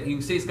guess that. You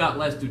can see it's got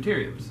less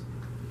deuteriums.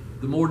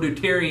 The more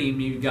deuterium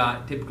you've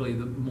got, typically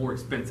the more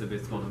expensive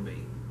it's going to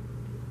be.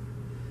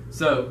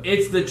 So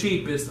it's the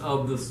cheapest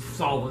of the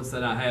solvents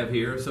that I have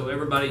here. So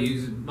everybody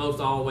uses,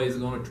 most always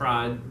going to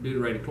try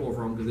deuterated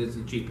chloroform because it's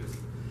the cheapest.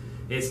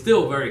 It's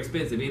still very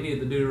expensive. Any of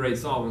the deuterated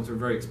solvents are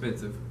very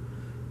expensive,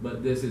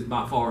 but this is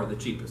by far the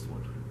cheapest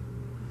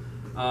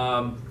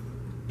one.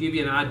 Give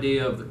you an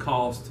idea of the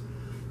cost.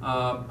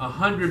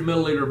 100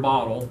 milliliter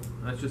bottle,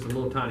 that's just a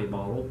little tiny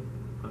bottle.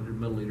 100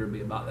 milliliter would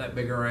be about that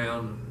big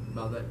around,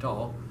 about that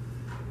tall.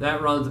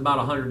 That runs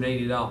about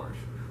 $180.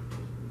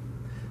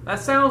 That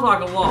sounds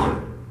like a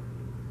lot,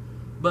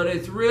 but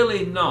it's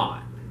really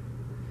not.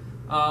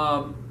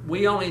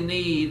 We only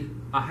need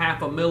a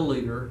half a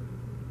milliliter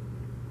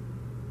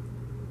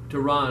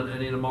to run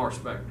an NMR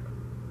spectrum.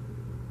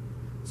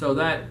 So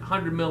that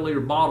 100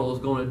 milliliter bottle is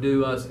going to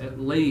do us at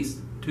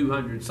least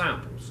 200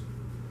 samples.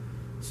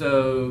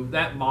 So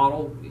that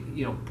bottle,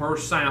 per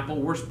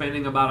sample, we're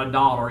spending about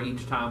 $1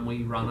 each time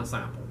we run a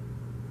sample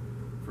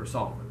for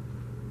solvent,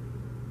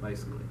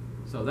 basically.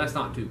 So that's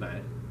not too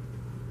bad.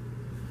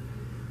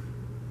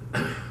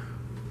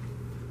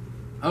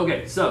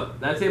 Okay, so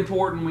that's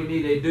important. We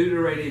need a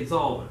deuterated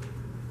solvent.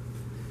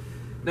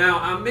 Now,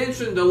 I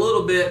mentioned a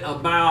little bit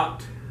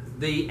about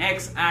the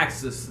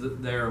x-axis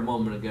there a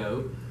moment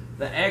ago.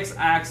 The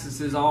x-axis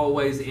is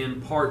always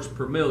in parts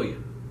per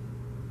million.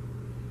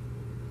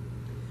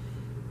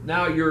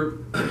 Now your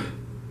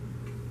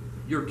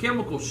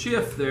chemical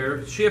shift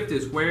there, shift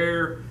is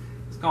where,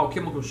 it's called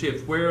chemical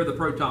shift, where the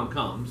proton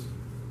comes.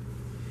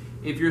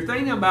 If you're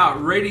thinking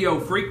about radio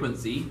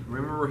frequency,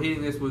 remember we're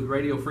hitting this with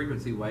radio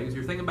frequency waves,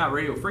 you're thinking about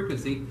radio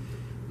frequency,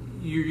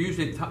 you're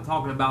usually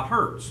talking about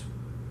hertz.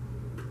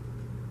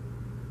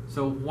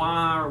 So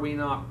why are we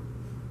not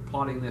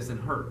plotting this in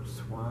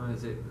hertz? Why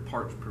is it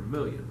parts per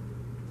million?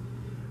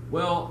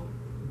 Well,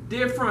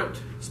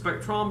 different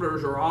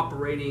spectrometers are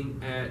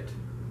operating at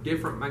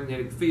different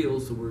magnetic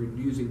fields, so we're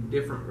using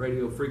different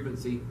radio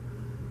frequency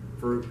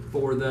for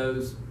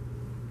those,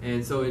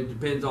 and so it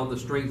depends on the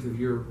strength of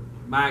your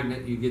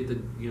magnet. You get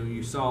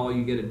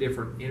you get a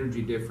different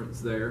energy difference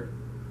there,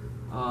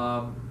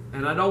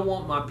 and I don't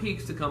want my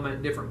peaks to come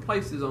at different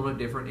places on a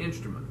different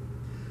instrument.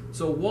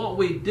 So what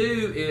we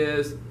do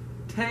is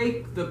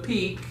take the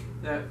peak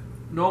that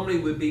normally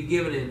would be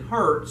given in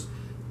hertz,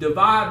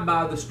 divide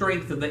by the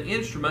strength of the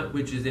instrument,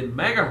 which is in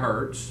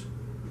megahertz,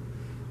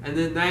 and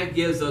then that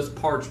gives us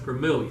parts per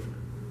million.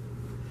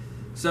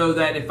 So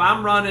that if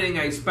I'm running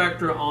a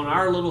spectra on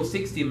our little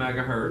 60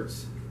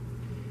 megahertz,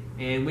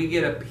 and we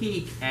get a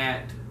peak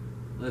at,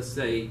 let's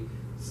say,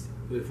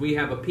 if we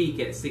have a peak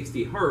at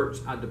 60 hertz,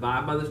 I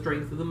divide by the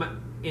strength of the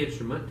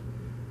instrument.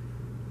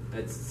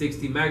 That's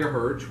 60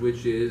 megahertz,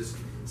 which is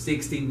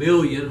 60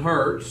 million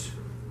hertz.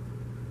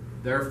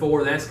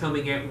 Therefore, that's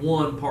coming at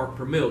 1 part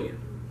per million.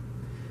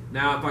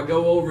 Now, if I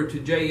go over to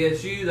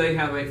JSU, they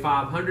have a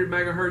 500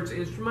 megahertz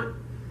instrument.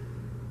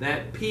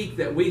 That peak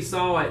that we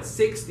saw at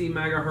 60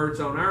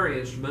 megahertz on our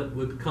instrument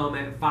would come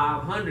at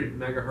 500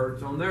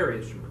 megahertz on their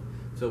instrument.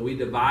 So we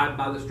divide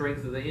by the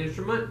strength of the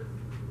instrument,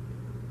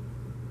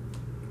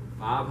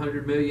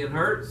 500 million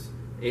hertz,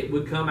 it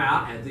would come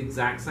out at the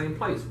exact same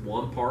place,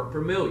 1 part per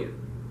million.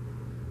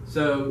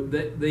 So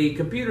the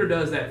computer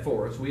does that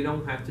for us. We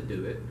don't have to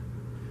do it.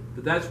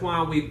 But that's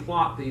why we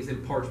plot these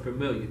in parts per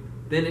million.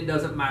 Then it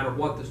doesn't matter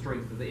what the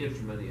strength of the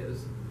instrument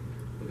is,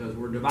 because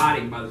we're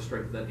dividing by the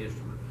strength of that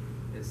instrument.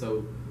 And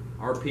so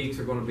our peaks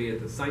are going to be at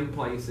the same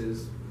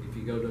places. If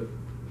you go to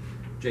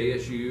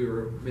JSU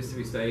or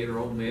Mississippi State or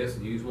Ole Miss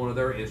and use one of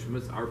their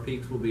instruments, our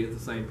peaks will be at the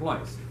same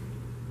place.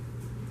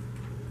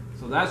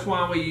 So that's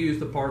why we use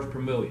the parts per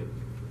million.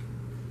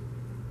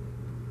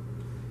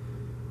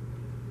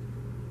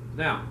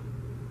 Now,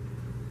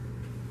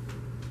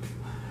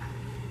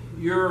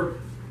 your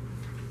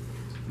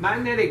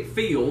magnetic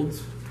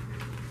fields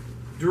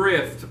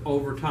drift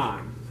over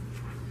time.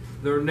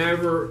 They're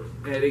never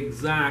at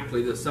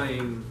exactly the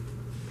same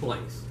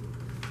place.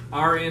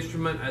 Our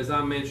instrument, as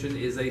I mentioned,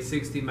 is a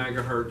 60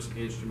 megahertz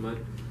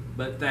instrument,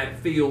 but that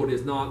field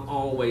is not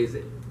always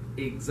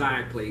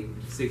exactly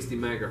 60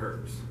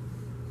 megahertz.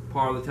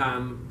 Part of the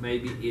time,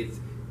 maybe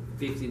it's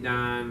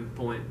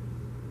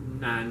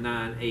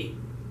 59.998.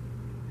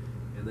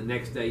 And the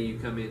next day you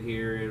come in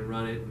here and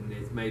run it, and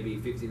it's maybe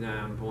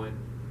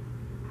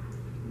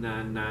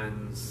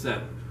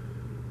 59.997.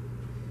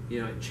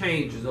 It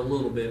changes a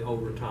little bit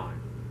over time.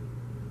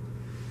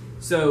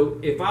 So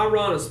if I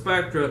run a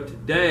spectra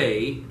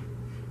today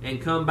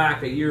and come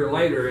back a year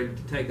later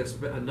and take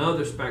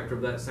another spectra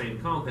of that same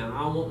compound,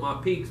 I want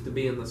my peaks to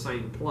be in the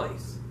same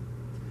place.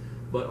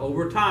 But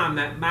over time,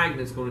 that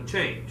magnet's going to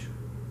change.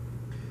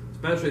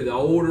 Especially the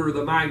older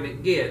the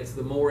magnet gets,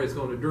 the more it's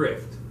going to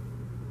drift.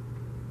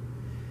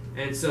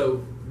 And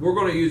so we're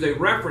going to use a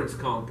reference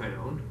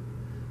compound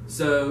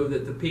so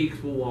that the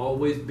peaks will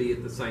always be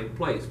at the same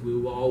place. We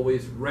will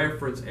always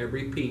reference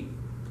every peak.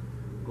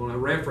 We're going to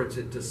reference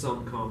it to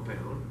some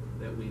compound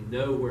that we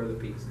know where the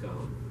peaks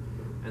come.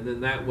 And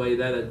then that way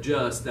that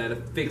adjusts,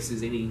 that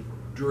fixes any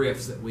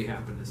drifts that we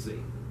happen to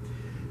see.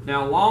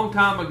 Now, a long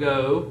time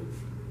ago,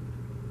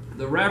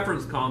 the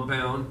reference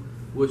compound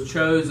was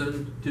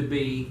chosen to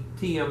be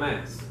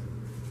TMS,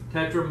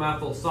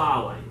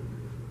 tetramethylsilane.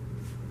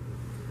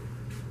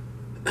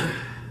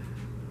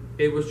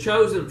 It was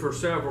chosen for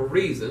several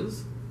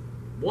reasons.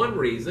 One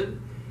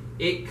reason,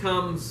 it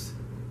comes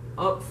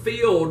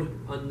upfield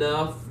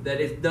enough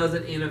that it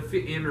doesn't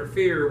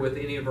interfere with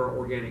any of our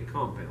organic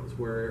compounds,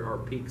 where our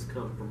peaks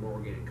come from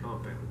organic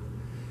compounds.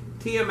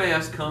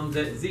 TMS comes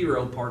at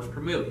 0 parts per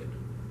million.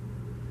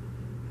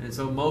 And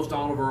so most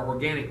all of our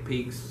organic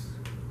peaks,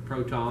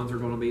 protons, are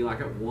going to be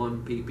like at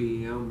 1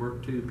 ppm or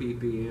 2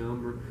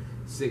 ppm or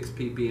 6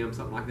 ppm,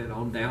 something like that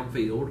on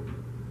downfield.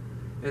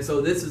 And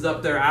so this is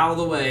up there out of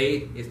the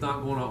way. It's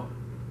not going to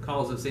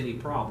cause us any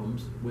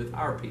problems with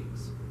our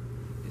peaks.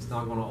 It's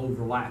not going to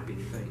overlap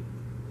anything.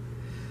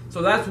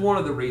 So that's one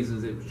of the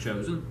reasons it was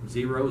chosen.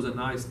 0 is a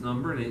nice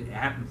number, and it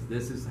happens.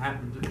 This has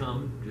happened to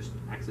come just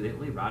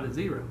accidentally right at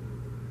 0.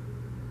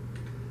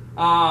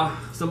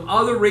 Some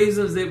other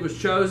reasons it was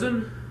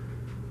chosen.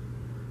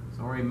 As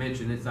I already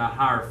mentioned, it's a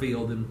higher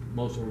field than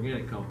most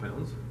organic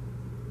compounds.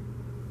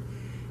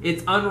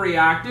 It's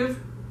unreactive,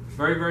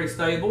 very, very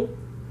stable.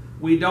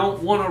 We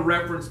don't want a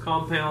reference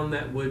compound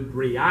that would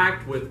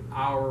react with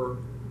our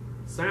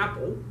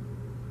sample.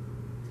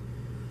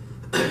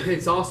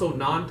 It's also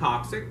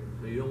non-toxic,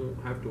 so you don't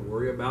have to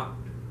worry about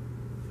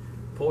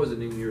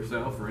poisoning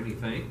yourself or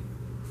anything.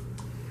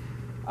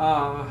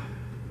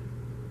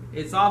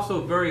 It's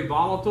also very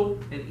volatile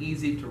and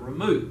easy to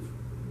remove.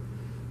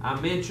 I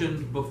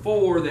mentioned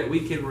before that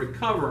we can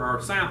recover our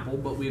sample,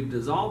 but we've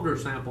dissolved our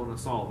sample in a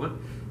solvent,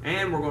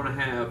 and we're going to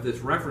have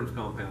this reference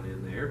compound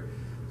in there.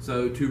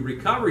 So to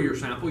recover your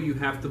sample, you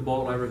have to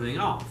boil everything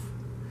off.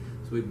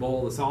 So we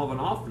boil the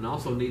solvent off and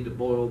also need to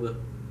boil the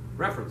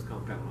reference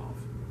compound off.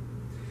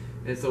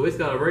 And so it's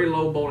got a very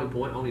low boiling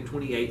point, only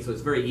 28, so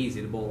it's very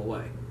easy to boil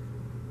away.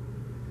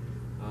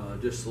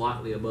 Just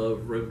slightly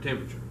above room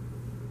temperature.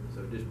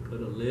 So just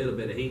put a little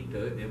bit of heat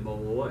to it and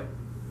boil away.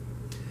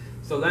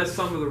 So that's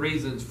some of the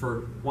reasons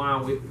for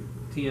why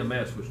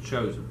TMS was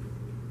chosen.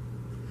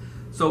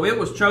 So it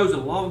was chosen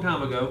a long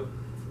time ago.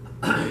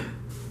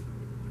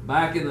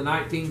 Back in the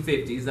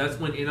 1950s, that's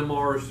when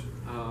NMRs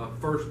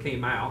first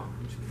came out.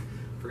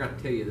 I forgot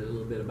to tell you a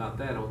little bit about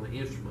that on the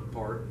instrument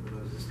part when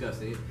I was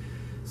discussing it.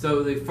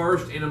 So the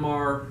first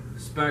NMR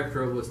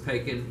spectra was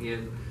taken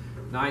in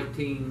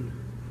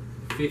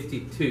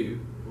 1952,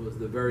 was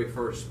the very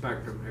first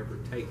spectrum ever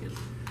taken.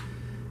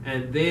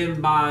 And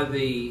then by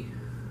the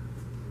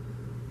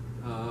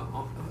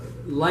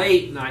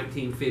late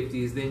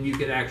 1950s, then you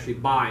could actually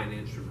buy an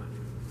instrument.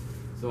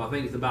 So I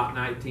think it's about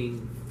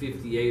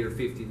 1958 or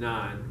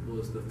 59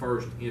 was the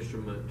first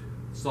instrument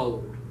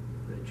sold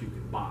that you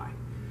could buy.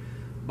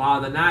 By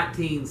the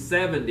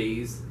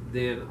 1970s,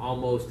 then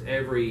almost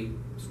every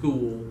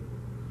school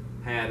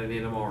had an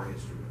NMR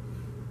instrument.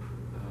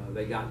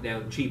 They got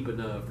down cheap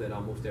enough that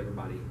almost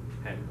everybody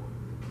had one.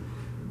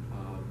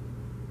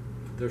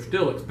 They're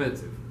still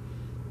expensive,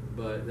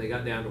 but they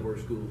got down to where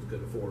schools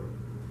could afford them.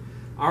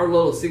 Our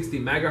little 60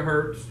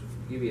 megahertz, to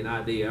give you an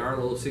idea, our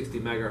little 60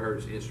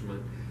 megahertz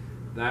instrument,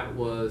 that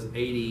was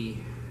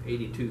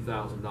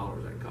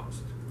 $82,000 that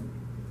cost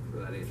for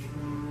that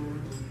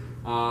instrument.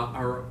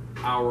 Our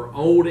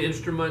old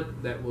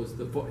instrument, that was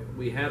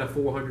we had a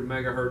 400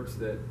 megahertz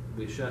that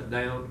we shut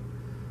down.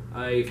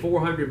 A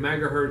 400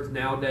 megahertz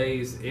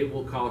nowadays, it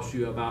will cost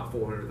you about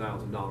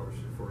 $400,000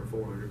 for a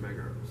 400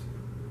 megahertz.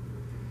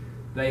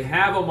 They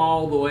have them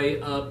all the way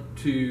up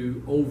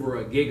to over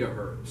a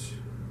gigahertz,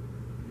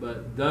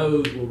 but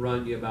those will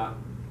run you about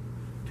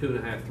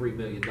 $2.5–3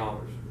 million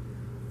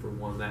for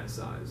one that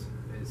size.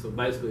 And so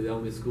basically the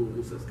only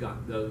schools that's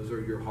got those are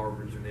your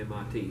Harvards and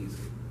MITs,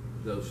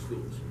 those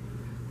schools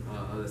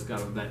that's got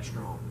them that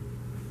strong.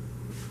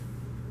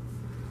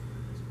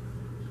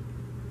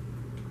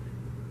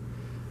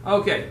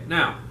 Okay,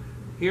 now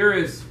here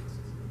is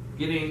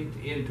getting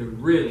into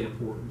really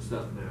important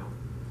stuff now.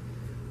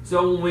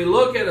 So when we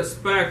look at a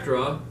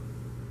spectra,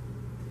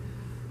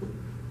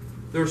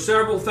 there are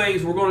several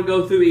things. We're going to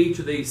go through each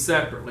of these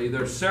separately.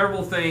 There are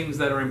several things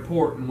that are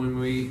important when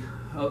we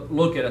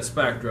look at a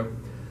spectra.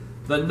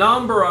 The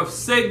number of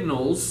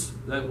signals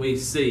that we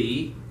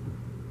see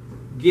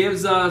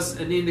gives us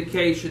an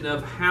indication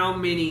of how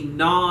many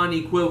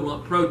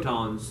non-equivalent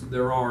protons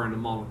there are in a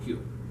molecule.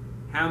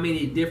 How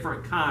many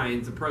different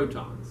kinds of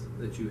protons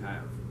that you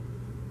have.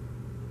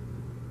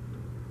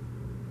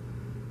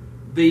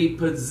 The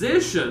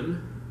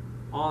position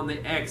on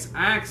the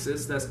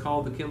x-axis, that's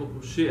called the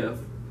chemical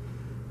shift,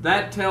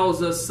 that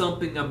tells us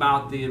something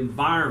about the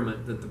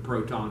environment that the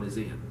proton is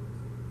in.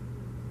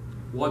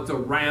 what's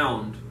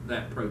around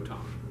that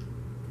proton.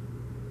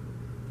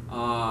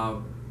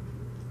 I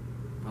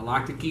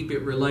like to keep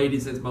it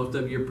related, since most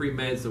of you are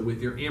pre-med, so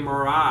with your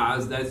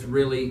MRIs, that's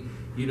really,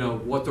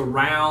 what's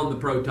around the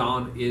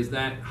proton. Is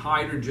that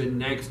hydrogen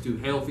next to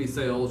healthy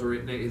cells, or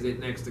is it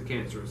next to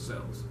cancerous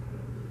cells?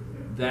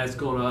 That's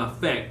going to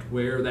affect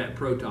where that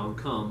proton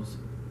comes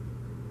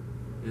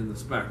in the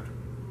spectrum.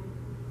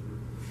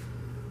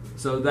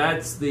 So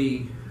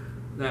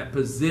that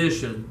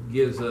position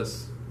gives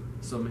us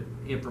some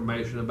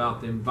information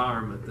about the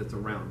environment that's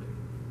around it.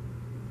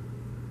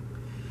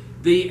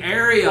 The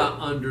area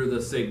under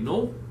the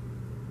signal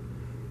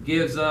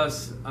gives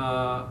us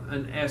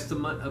an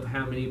estimate of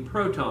how many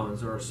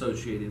protons are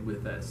associated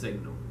with that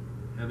signal.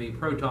 How many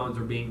protons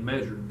are being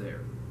measured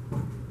there.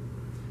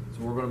 So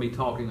we're going to be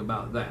talking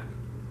about that.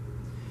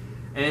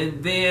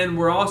 And then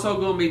we're also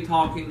going to be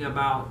talking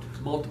about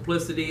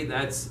multiplicity.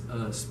 That's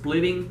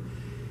splitting.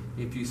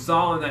 If you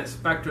saw in that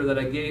spectra that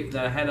I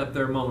had up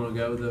there a moment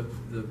ago,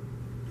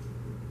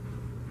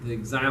 the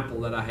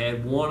example that I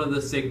had, one of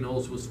the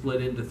signals was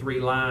split into 3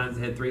 lines.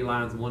 It had 3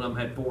 lines, and one of them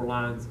had 4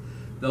 lines.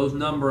 Those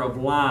number of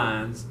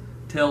lines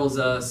tells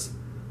us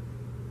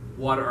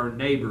what our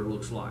neighbor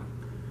looks like.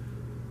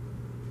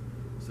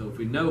 So if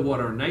we know what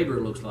our neighbor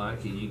looks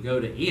like, and you go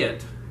to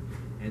it,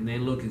 and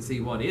then look and see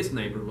what its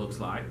neighbor looks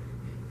like,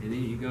 and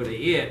then you go to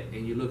it,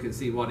 and you look and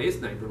see what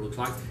its neighbor looks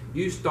like,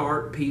 you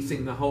start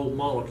piecing the whole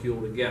molecule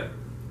together.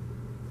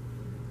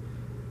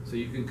 So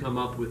you can come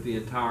up with the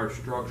entire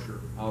structure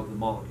of the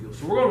molecule.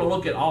 So we're going to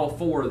look at all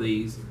 4 of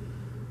these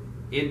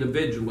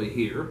individually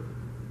here.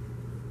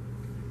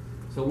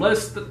 So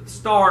let's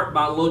start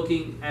by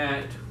looking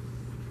at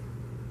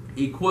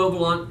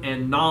equivalent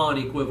and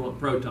non-equivalent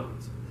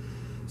protons.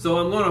 So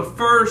I'm going to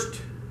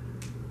first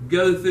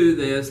go through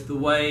this the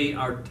way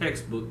our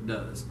textbook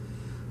does.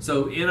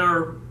 So in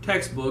our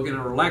textbook, in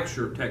our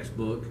lecture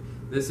textbook,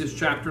 this is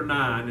chapter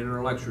 9 in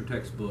our lecture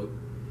textbook.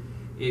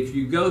 If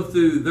you go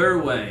through their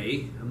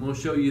way, I'm going to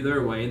show you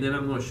their way, and then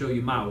I'm going to show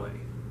you my way.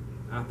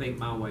 I think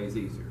my way is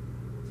easier.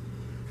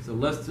 So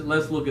let's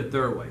look at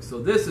their way.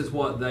 So this is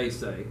what they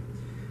say.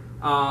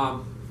 2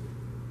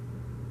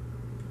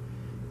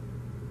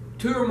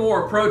 or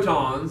more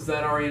protons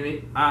that are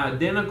in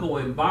identical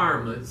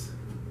environments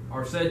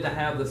are said to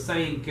have the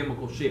same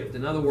chemical shift.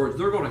 In other words,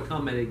 they're going to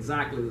come at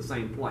exactly the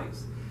same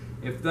place.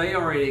 If they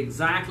are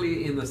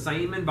exactly in the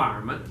same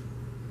environment,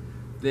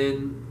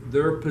 then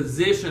their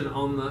position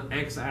on the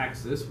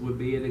x-axis would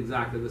be at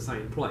exactly the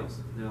same place.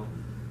 Now,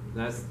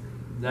 that's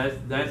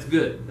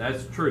good.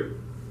 That's true.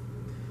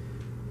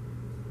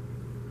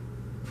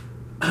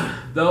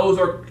 Those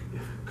are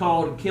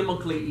called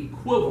chemically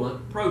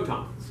equivalent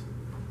protons.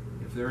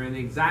 If they're in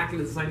exactly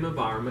the same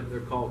environment, they're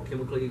called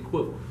chemically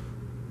equivalent.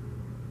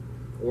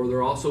 Or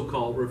they're also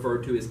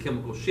referred to as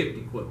chemical shift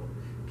equivalent.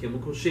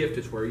 Chemical shift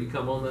is where you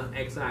come on the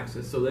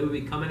x-axis, so they would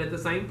be coming at the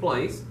same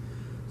place,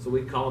 so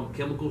we call them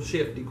chemical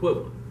shift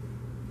equivalent.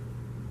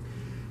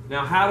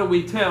 Now, how do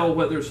we tell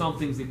whether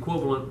something's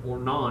equivalent or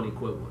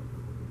non-equivalent?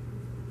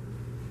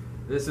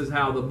 This is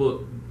how the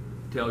book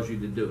tells you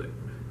to do it.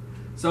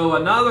 So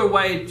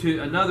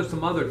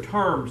some other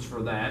terms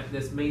for that,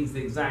 this means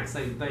the exact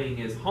same thing,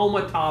 is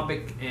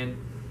homotopic and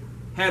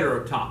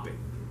heterotopic.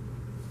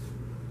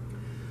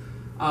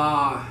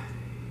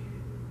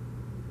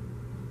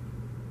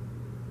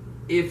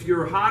 If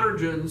your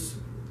hydrogens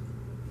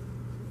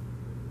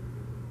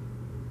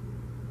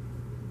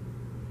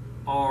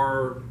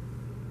are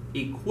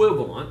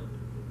equivalent,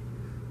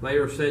 they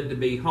are said to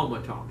be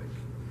homotopic.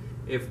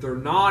 If they're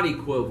not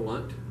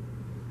equivalent,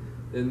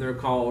 then they're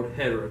called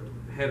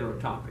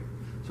heterotopic.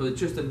 So it's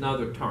just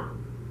another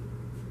term.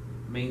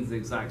 It means the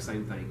exact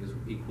same thing as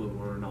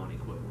equivalent or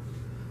non-equivalent.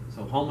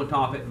 So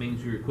homotopic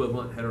means you're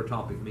equivalent,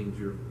 heterotopic means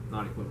you're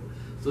not equivalent.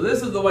 So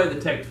this is the way the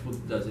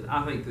textbook does it.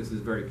 I think this is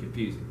very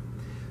confusing.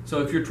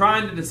 So if you're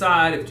trying to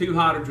decide if 2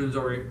 hydrogens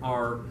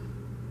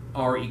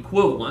are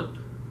equivalent,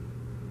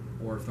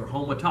 or if they're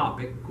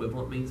homotopic,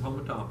 equivalent means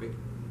homotopic,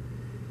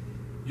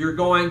 you're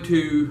going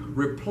to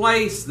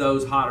replace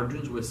those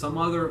hydrogens with some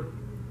other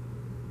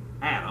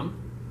atom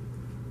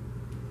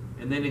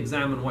and then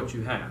examine what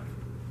you have.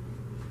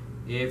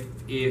 If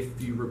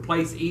you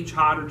replace each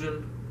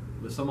hydrogen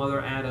with some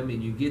other atom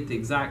and you get the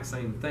exact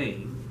same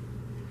thing,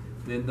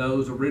 then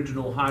those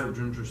original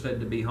hydrogens are said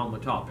to be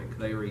homotopic.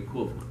 They are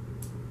equivalent.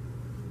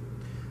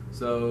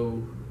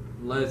 So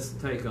let's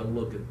take a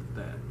look at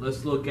that.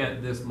 Let's look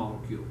at this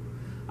molecule.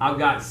 I've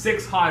got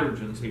 6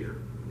 hydrogens here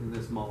in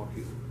this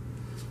molecule.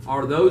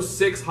 Are those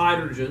 6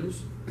 hydrogens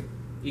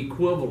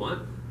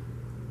equivalent?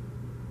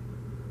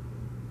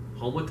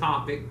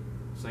 Homotopic,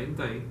 same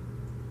thing.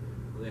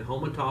 Are they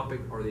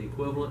homotopic? Are they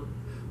equivalent?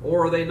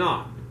 Or are they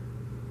not?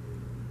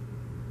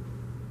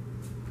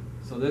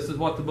 So this is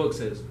what the book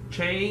says.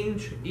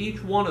 Change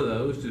each one of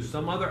those to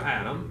some other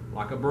atom,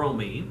 like a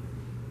bromine.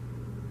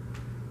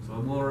 So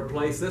I'm going to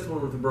replace this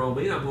one with a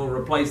bromine. I'm going to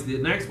replace the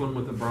next one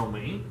with a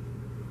bromine.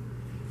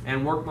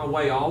 And work my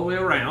way all the way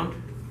around.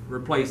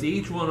 Replace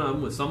each one of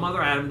them with some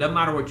other atom. Doesn't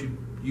matter what you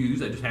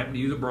use. I just happen to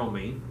use a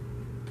bromine.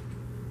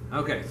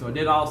 Okay, so I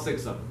did all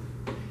 6 of them.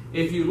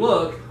 If you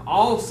look,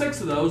 all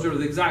 6 of those are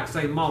the exact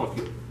same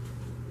molecule.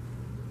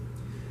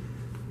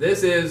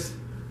 This is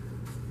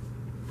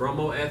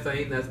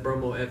bromoethane, that's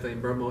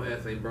bromoethane,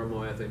 bromoethane,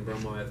 bromoethane,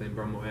 bromoethane,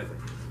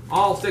 bromoethane.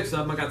 All 6 of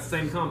them, I got the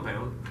same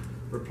compound,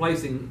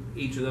 replacing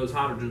each of those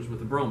hydrogens with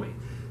the bromine.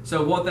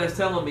 So what that's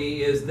telling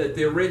me is that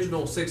the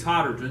original 6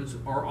 hydrogens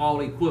are all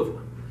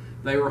equivalent.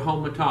 They were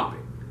homotopic.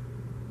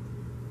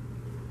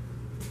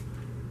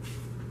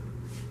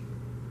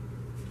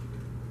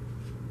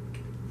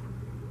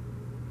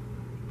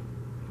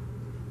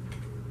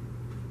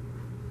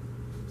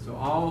 So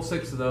all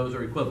 6 of those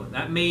are equivalent.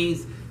 That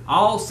means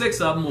all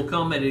 6 of them will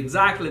come at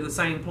exactly the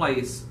same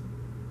place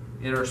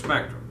in our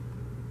spectrum.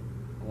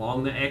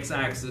 Along the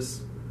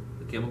x-axis,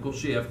 the chemical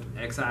shift,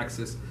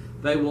 x-axis,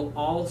 they will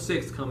all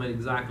 6 come in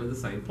exactly the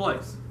same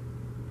place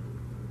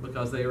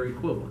because they are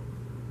equivalent.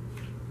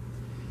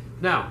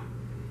 Now,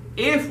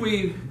 if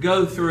we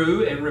go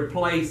through and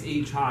replace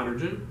each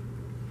hydrogen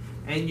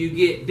and you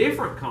get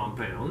different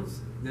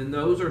compounds, then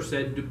those are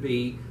said to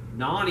be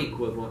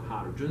non-equivalent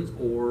hydrogens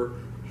or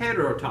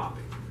heterotopic.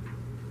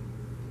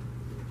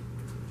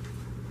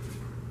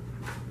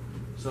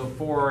 So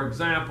for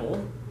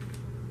example,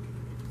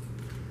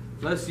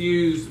 let's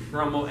use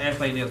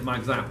bromoethane as my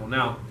example.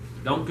 Now,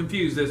 don't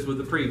confuse this with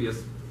the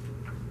previous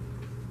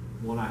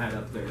one I had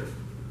up there.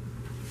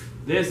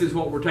 This is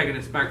what we're taking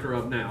a spectrum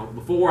of now.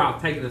 Before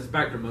I've taken a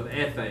spectrum of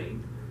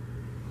ethane.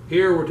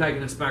 Here we're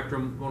taking a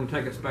spectrum, going to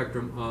take a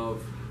spectrum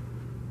of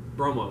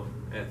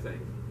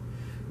bromoethane.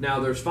 Now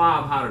there's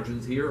 5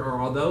 hydrogens here.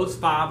 Are those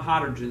 5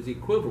 hydrogens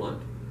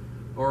equivalent,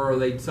 or are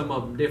they some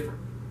of them different?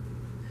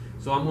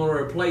 So I'm going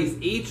to replace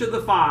each of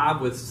the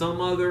 5 with some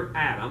other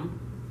atom.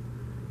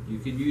 You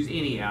could use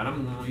any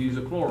atom. I'm going to use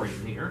a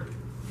chlorine here.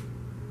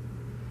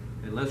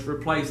 And let's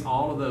replace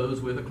all of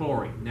those with a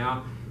chlorine.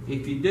 Now,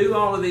 if you do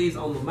all of these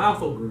on the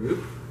methyl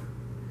group,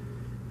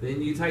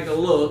 then you take a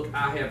look.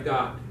 I have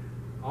got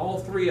all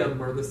 3 of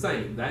them are the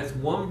same. That's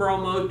 1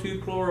 bromo,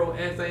 2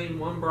 chloroethane,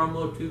 1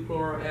 bromo, 2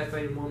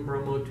 chloroethane, 1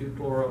 bromo, 2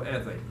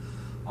 chloroethane.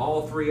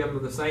 All 3 of them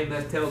are the same.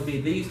 That tells me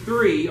these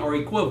 3 are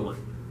equivalent.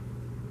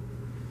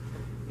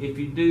 If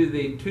you do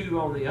the 2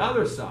 on the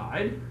other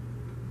side,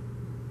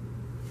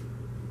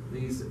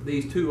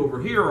 these 2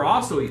 over here are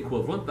also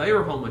equivalent. They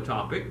are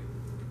homotopic.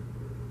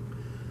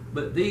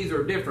 But these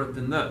are different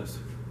than those.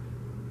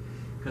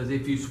 Because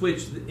if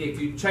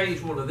you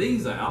change one of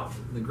these out,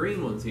 the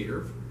green ones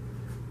here,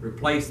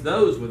 replace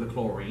those with a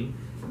chlorine,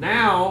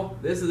 now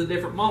this is a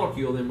different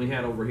molecule than we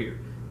had over here.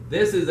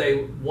 This is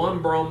a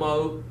 1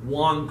 bromo,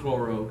 1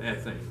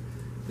 chloroethane.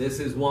 This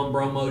is 1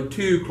 bromo,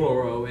 2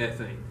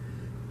 chloroethane.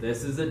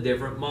 This is a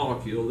different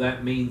molecule.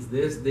 That means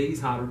these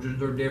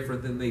hydrogens are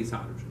different than these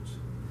hydrogens.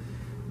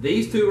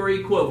 These 2 are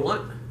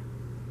equivalent.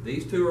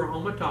 These 2 are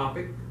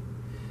homotopic.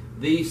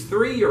 These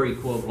 3 are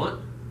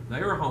equivalent. They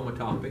are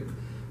homotopic.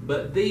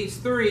 But these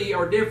 3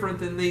 are different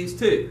than these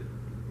 2.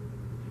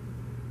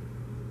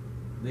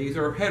 These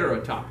are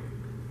heterotopic.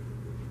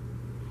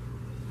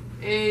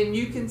 And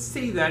you can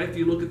see that if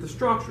you look at the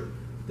structure.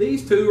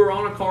 These 2 are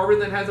on a carbon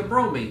that has a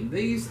bromine.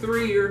 These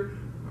 3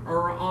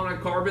 are on a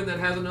carbon that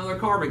has another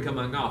carbon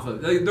coming off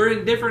of it. They're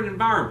in different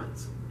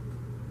environments.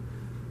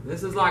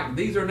 This is like,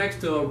 these are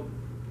next to a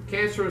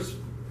cancerous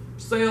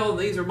cell, and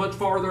these are much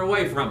farther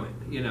away from it,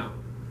 you know.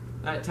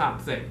 That type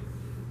of thing.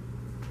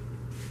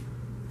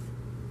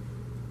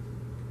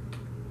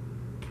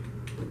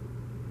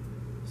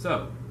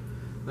 So,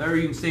 there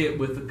you can see it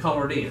with the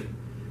colored in.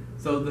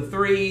 So the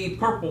 3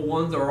 purple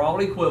ones are all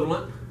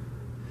equivalent.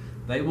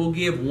 They will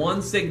give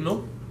 1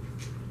 signal.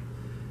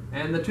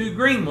 And the 2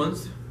 green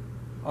ones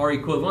are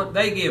equivalent.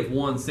 They give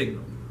 1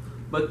 signal.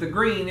 But the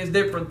green is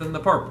different than the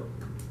purple.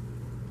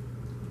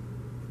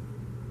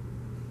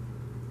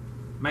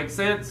 Make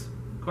sense?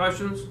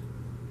 Questions?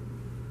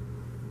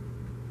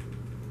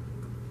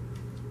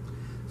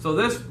 So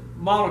this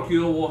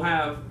molecule will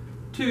have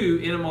 2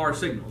 NMR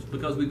signals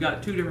because we've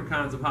got 2 different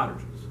kinds of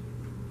hydrogens.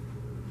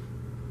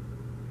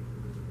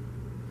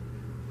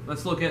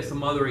 Let's look at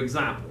some other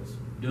examples.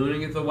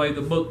 Doing it the way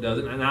the book does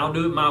it, and I'll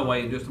do it my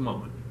way in just a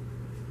moment.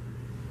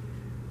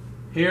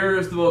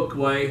 Here's the book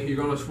way. You're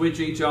going to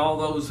switch all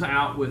those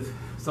out with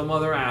some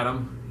other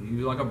atom.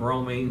 Use like a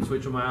bromine,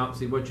 switch them out,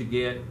 see what you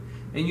get.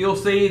 And you'll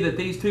see that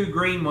these 2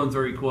 green ones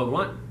are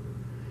equivalent,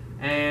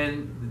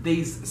 and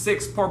these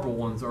 6 purple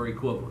ones are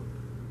equivalent.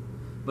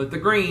 But the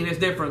green is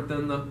different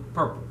than the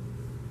purple.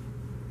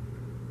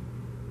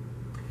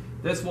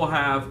 This will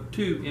have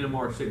 2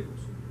 NMR signals.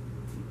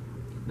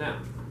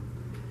 Now,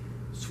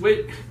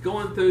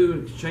 going through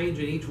and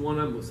changing each one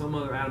of them with some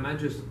other atom,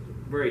 that's just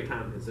very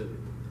time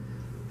consuming.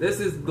 This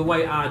is the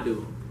way I do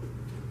them.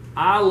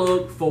 I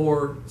look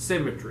for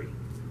symmetry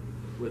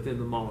within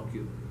the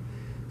molecule.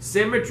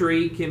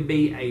 Symmetry can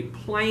be a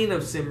plane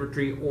of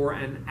symmetry or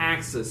an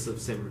axis of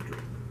symmetry.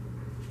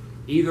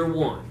 Either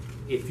one.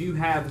 If you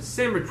have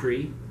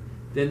symmetry,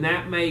 then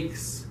that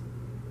makes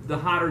the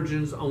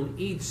hydrogens on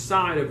each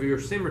side of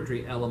your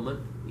symmetry element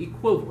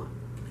equivalent.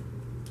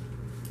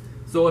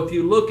 So if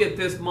you look at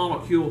this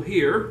molecule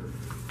here,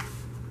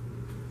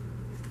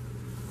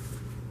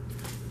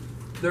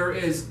 there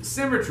is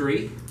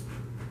symmetry.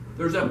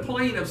 There's a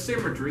plane of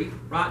symmetry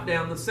right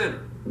down the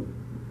center,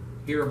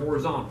 here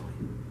horizontally.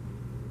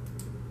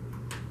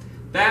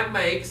 That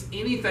makes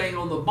anything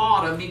on the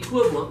bottom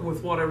equivalent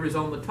with whatever is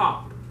on the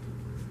top.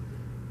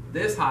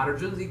 This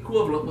hydrogen is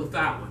equivalent with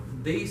that one.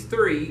 These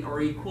three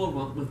are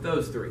equivalent with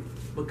those three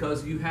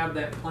because you have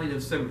that plane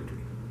of symmetry.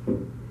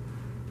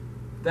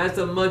 That's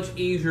a much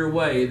easier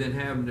way than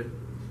having to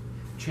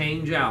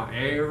change out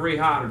every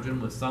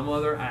hydrogen with some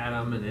other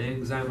atom and then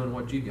examine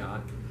what you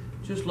got.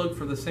 Just look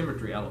for the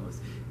symmetry elements.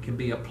 It can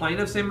be a plane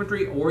of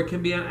symmetry or it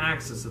can be an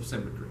axis of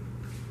symmetry.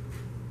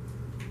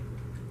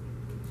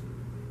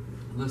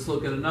 Let's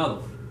look at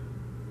another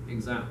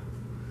example.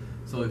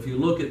 So if you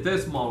look at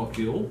this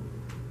molecule,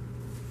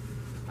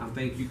 I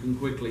think you can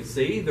quickly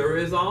see there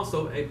is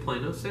also a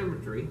plane of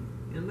symmetry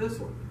in this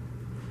one.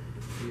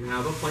 You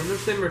have a plane of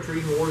symmetry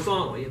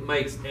horizontally. It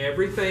makes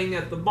everything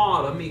at the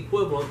bottom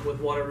equivalent with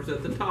whatever's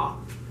at the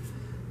top.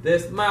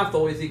 This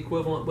methyl is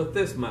equivalent with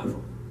this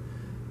methyl.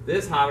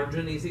 This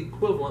hydrogen is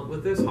equivalent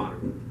with this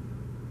hydrogen.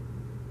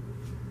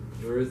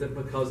 There isn't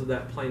because of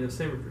that plane of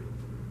symmetry.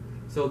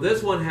 So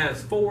this one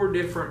has 4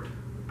 different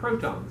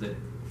protons in it.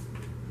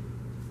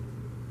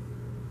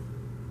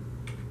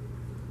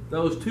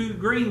 Those 2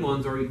 green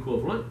ones are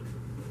equivalent.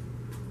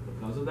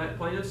 Because of that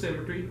plane of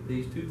symmetry,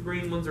 these 2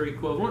 green ones are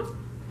equivalent.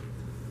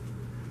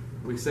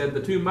 We said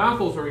the 2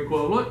 methyls are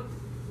equivalent.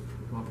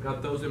 I've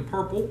got those in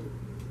purple.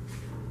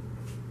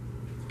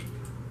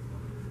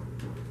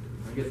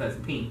 I guess that's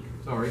pink.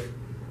 Sorry.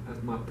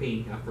 That's my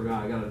pink. I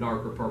forgot I got a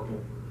darker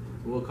purple.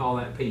 So we'll call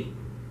that pink.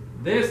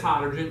 This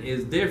hydrogen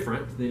is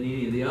different than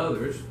any of the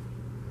others.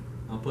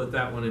 I'll put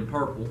that one in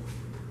purple.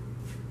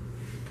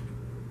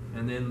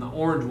 And then the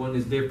orange one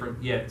is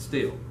different yet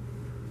still.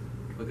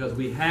 Because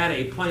we had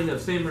a plane of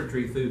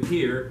symmetry through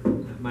here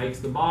that makes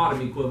the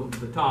bottom equivalent to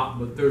the top,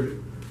 but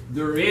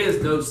there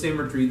is no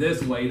symmetry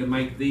this way to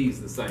make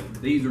these the same.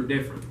 These are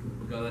different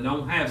because they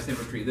don't have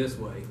symmetry this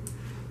way.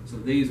 So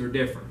these are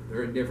different.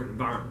 They're in different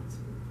environments.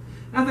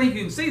 I think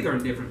you can see they're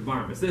in different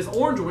environments. This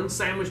orange one's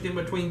sandwiched in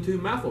between 2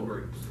 methyl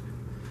groups.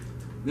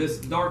 This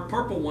dark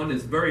purple one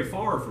is very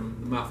far from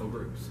the methyl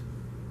groups.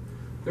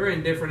 They're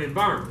in different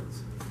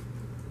environments.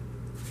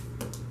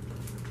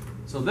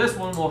 So this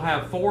one will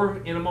have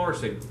 4 NMR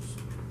signals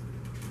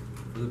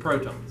for the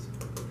protons.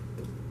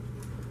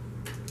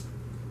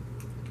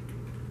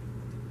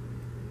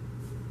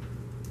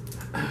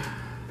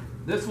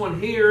 This one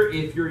here,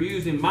 if you're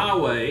using my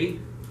way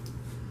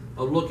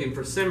of looking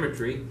for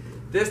symmetry,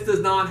 this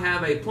does not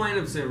have a plane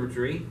of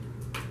symmetry,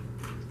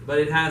 but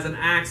it has an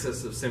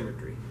axis of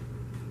symmetry.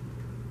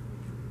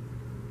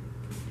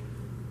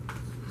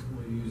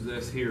 We'll use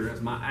this here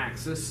as my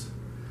axis.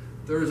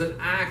 There's an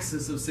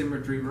axis of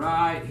symmetry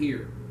right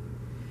here.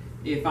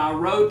 If I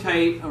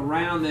rotate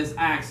around this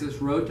axis,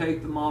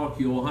 rotate the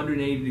molecule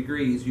 180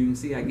 degrees, you can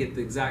see I get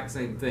the exact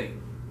same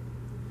thing.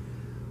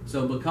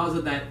 So because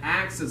of that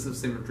axis of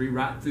symmetry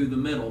right through the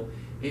middle,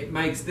 it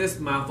makes this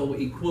methyl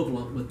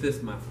equivalent with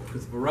this methyl.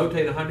 Because if I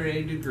rotate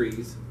 180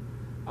 degrees,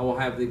 I will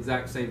have the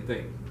exact same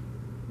thing.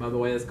 By the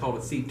way, that's called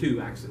a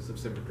C2 axis of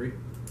symmetry.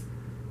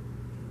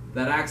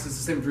 That axis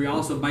of symmetry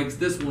also makes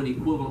this one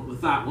equivalent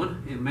with that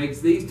one. It makes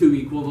these 2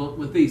 equivalent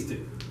with these 2.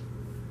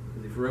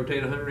 Because if you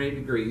rotate 180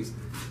 degrees,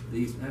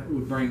 that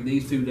would bring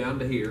these 2 down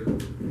to here.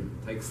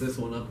 Takes this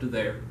one up to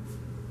there.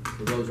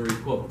 So those are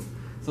equivalent.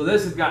 So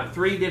this has got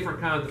 3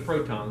 different kinds of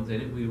protons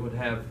in it. We would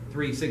have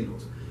 3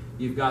 signals.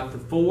 You've got the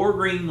 4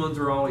 green ones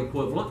are all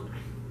equivalent,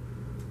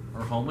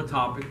 or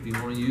homotopic if you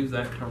want to use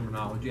that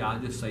terminology. I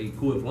just say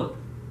equivalent.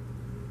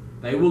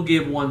 They will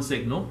give 1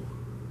 signal.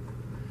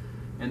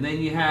 And then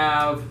you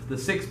have the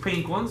 6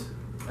 pink ones.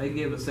 They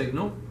give a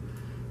signal.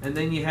 And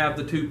then you have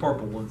the 2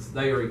 purple ones.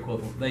 They are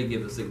equivalent. They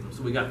give a signal.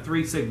 So we got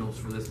 3 signals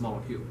for this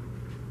molecule.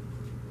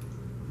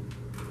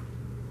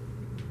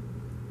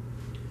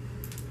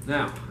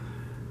 Now,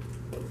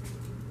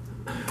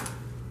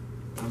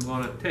 I'm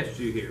going to test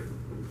you here.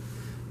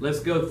 Let's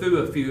go through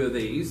a few of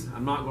these.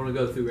 I'm not going to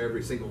go through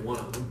every single one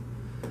of them.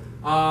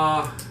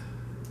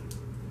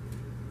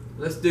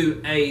 Let's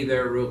do A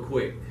there real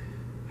quick.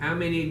 How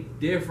many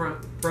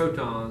different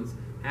protons,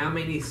 how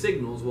many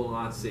signals will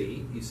I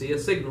see? You see a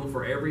signal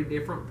for every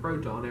different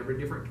proton, every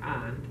different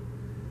kind.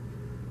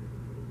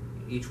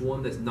 Each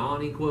one that's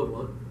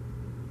non-equivalent.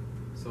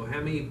 So how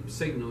many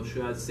signals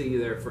should I see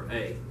there for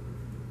A?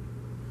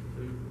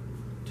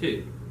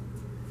 2.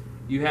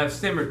 You have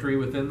symmetry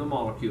within the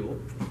molecule.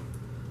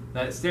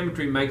 That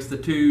symmetry makes the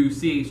 2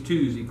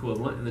 CH2s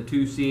equivalent and the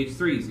 2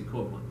 CH3s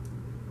equivalent.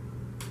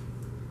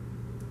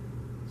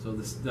 So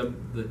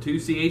the 2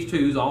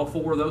 CH2s, all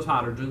 4 of those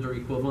hydrogens are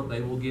equivalent. They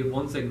will give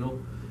 1 signal.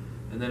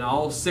 And then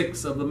all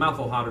 6 of the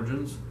methyl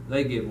hydrogens,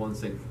 they give 1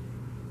 signal.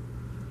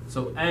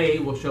 So A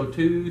will show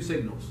 2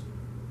 signals.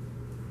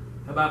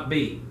 How about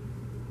B?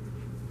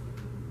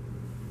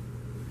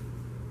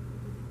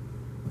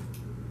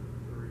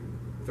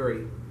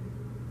 3.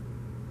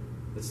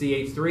 The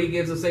CH3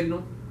 gives a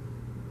signal.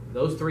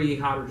 Those 3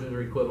 hydrogens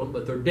are equivalent,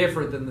 but they're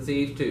different than the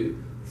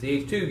CH2.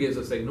 CH2 gives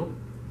a signal.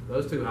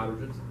 Those 2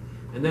 hydrogens.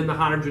 and then the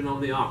hydrogen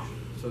on the option.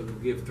 So we'll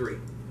give 3.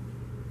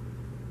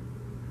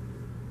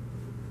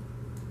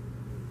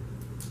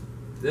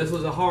 This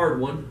was a hard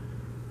one.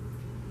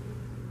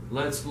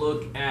 Let's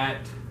look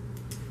at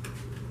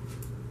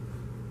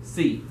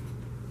C.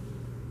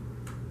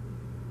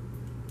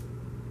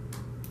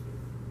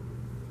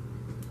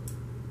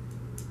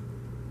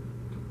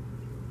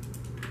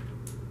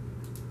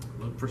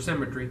 Look for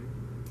symmetry.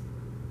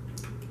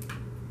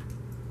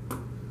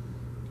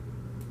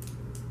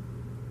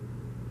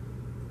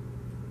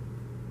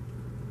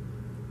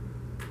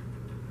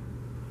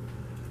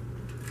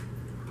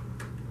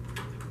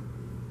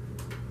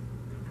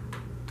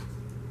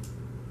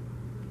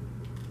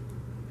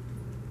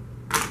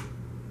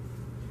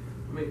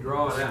 Let me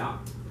draw it out.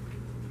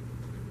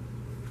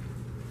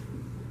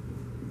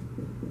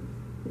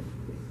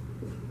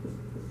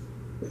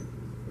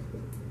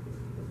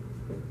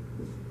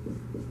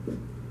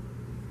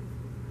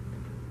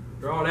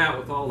 Draw it out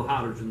with all the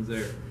hydrogens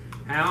there.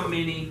 How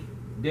many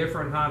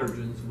different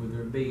hydrogens would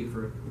there be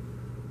for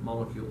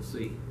molecule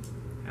C?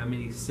 How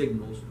many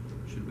signals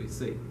should we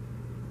see?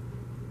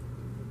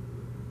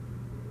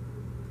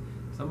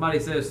 Somebody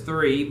says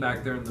 3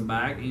 back there in the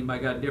back.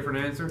 Anybody got a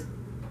different answer?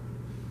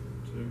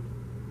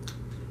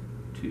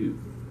 2.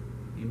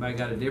 Anybody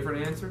got a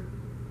different answer?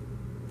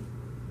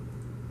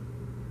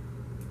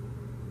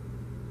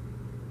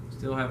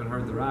 Still haven't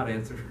heard the right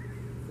answer.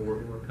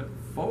 4.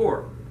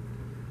 4.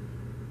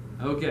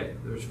 Okay,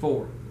 there's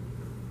 4.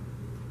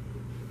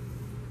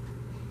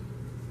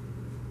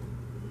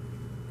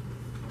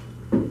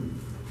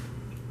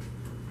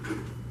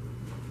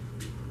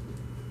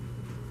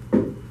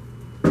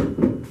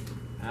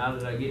 How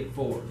did I get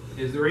 4?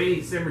 Is there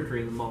any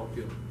symmetry in the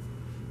molecule?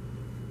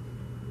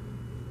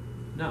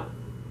 No.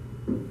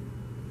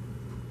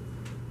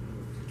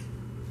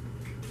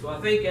 So I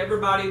think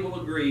everybody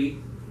will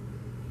agree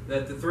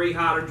that the 3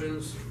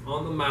 hydrogens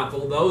on the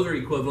methyl, those are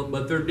equivalent,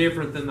 but they're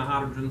different than the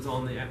hydrogens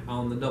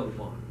on the double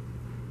bond.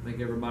 I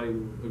think everybody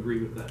will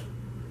agree with that.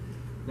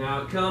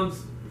 Now it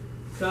comes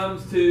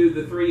to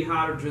the 3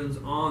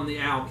 hydrogens on the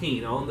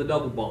alkene, on the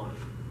double bond.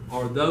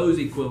 Are those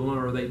equivalent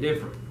or are they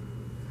different?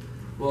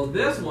 Well,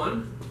 this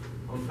one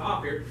on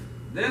top here,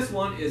 this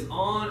one is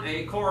on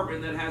a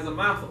carbon that has a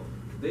methyl.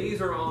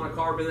 These are on a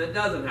carbon that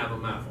doesn't have a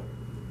methyl.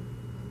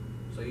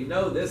 So you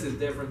know this is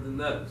different than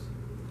those.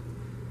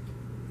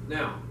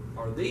 Now,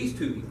 are these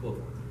 2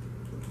 equivalent?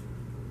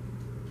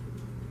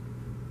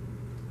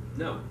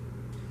 No.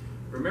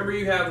 Remember,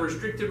 you have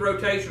restricted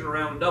rotation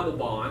around a double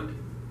bond.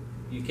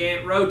 You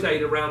can't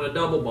rotate around a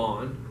double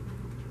bond.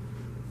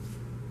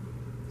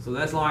 So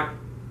that's like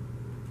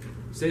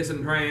cis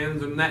and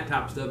trans and that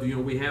type of stuff. You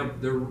know, we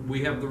have the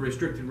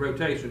restricted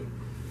rotation.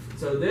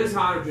 So this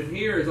hydrogen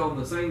here is on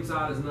the same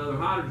side as another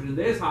hydrogen.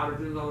 This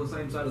hydrogen is on the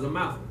same side as a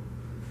methyl.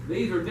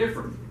 These are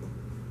different.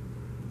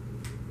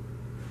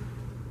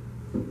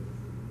 I'll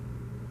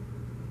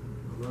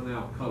run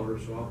out of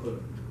colors, so I'll put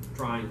a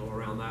triangle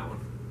around that one.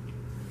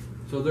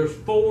 So there's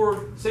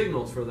 4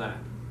 signals for that.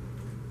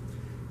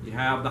 You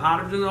have the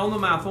hydrogen on the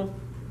methyl,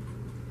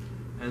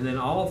 and then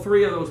all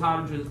 3 of those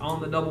hydrogens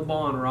on the double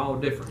bond are all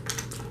different.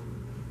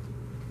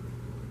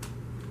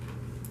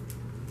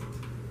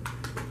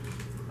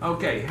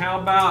 Okay,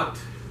 how about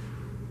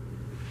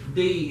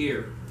D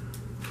here?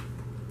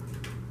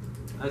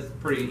 That's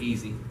pretty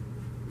easy.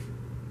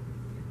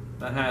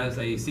 That has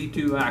a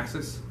C2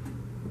 axis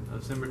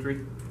of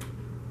symmetry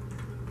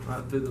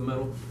right through the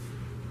middle.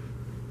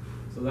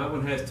 So that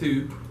one has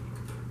 2.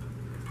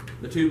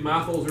 The 2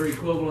 methyls are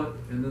equivalent,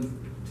 and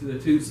then the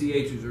 2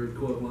 CHs are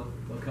equivalent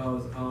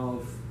because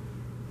of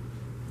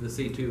the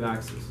C2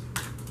 axis.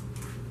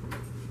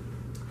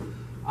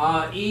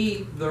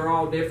 E, they're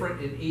all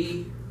different in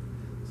E.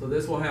 So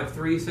this will have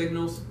 3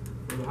 signals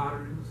for the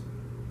hydrogens.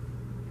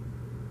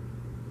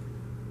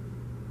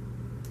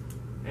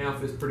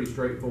 F is pretty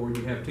straightforward.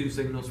 You have 2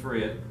 signals for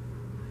it.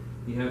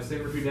 You have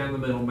symmetry down the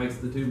middle, makes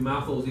the 2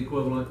 methyls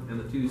equivalent and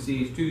the 2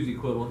 CH2s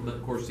equivalent, but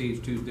of course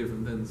CH2 is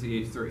different than the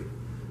CH3.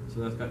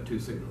 So that's got 2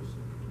 signals.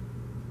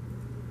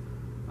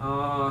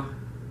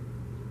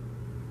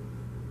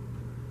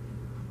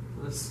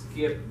 Let's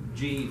skip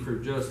G for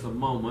just a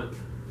moment.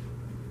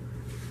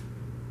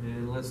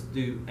 And let's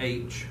do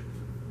H.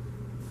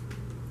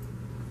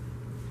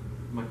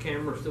 My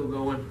camera still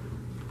going?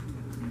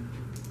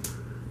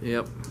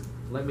 Yep.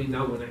 Let me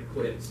know when it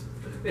quits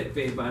if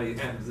anybody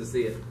happens to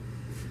see it.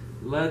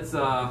 Let's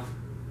let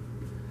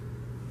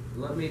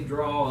me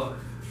draw.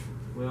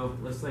 Well,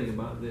 let's think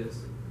about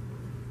this.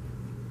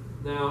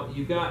 Now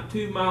you got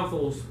 2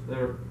 methyls that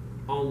are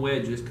on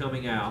wedges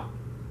coming out.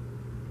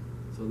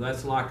 So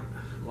that's like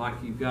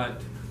you've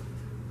got.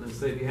 Let's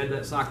say if you had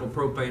that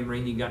cyclopropane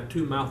ring, you got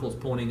 2 methyls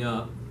pointing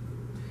up.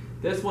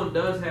 This one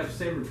does have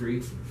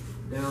symmetry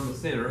down the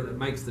center that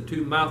makes the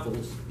 2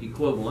 methyls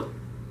equivalent.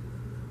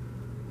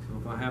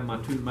 So if I have my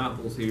 2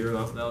 methyls here,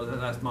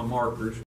 that's my markers.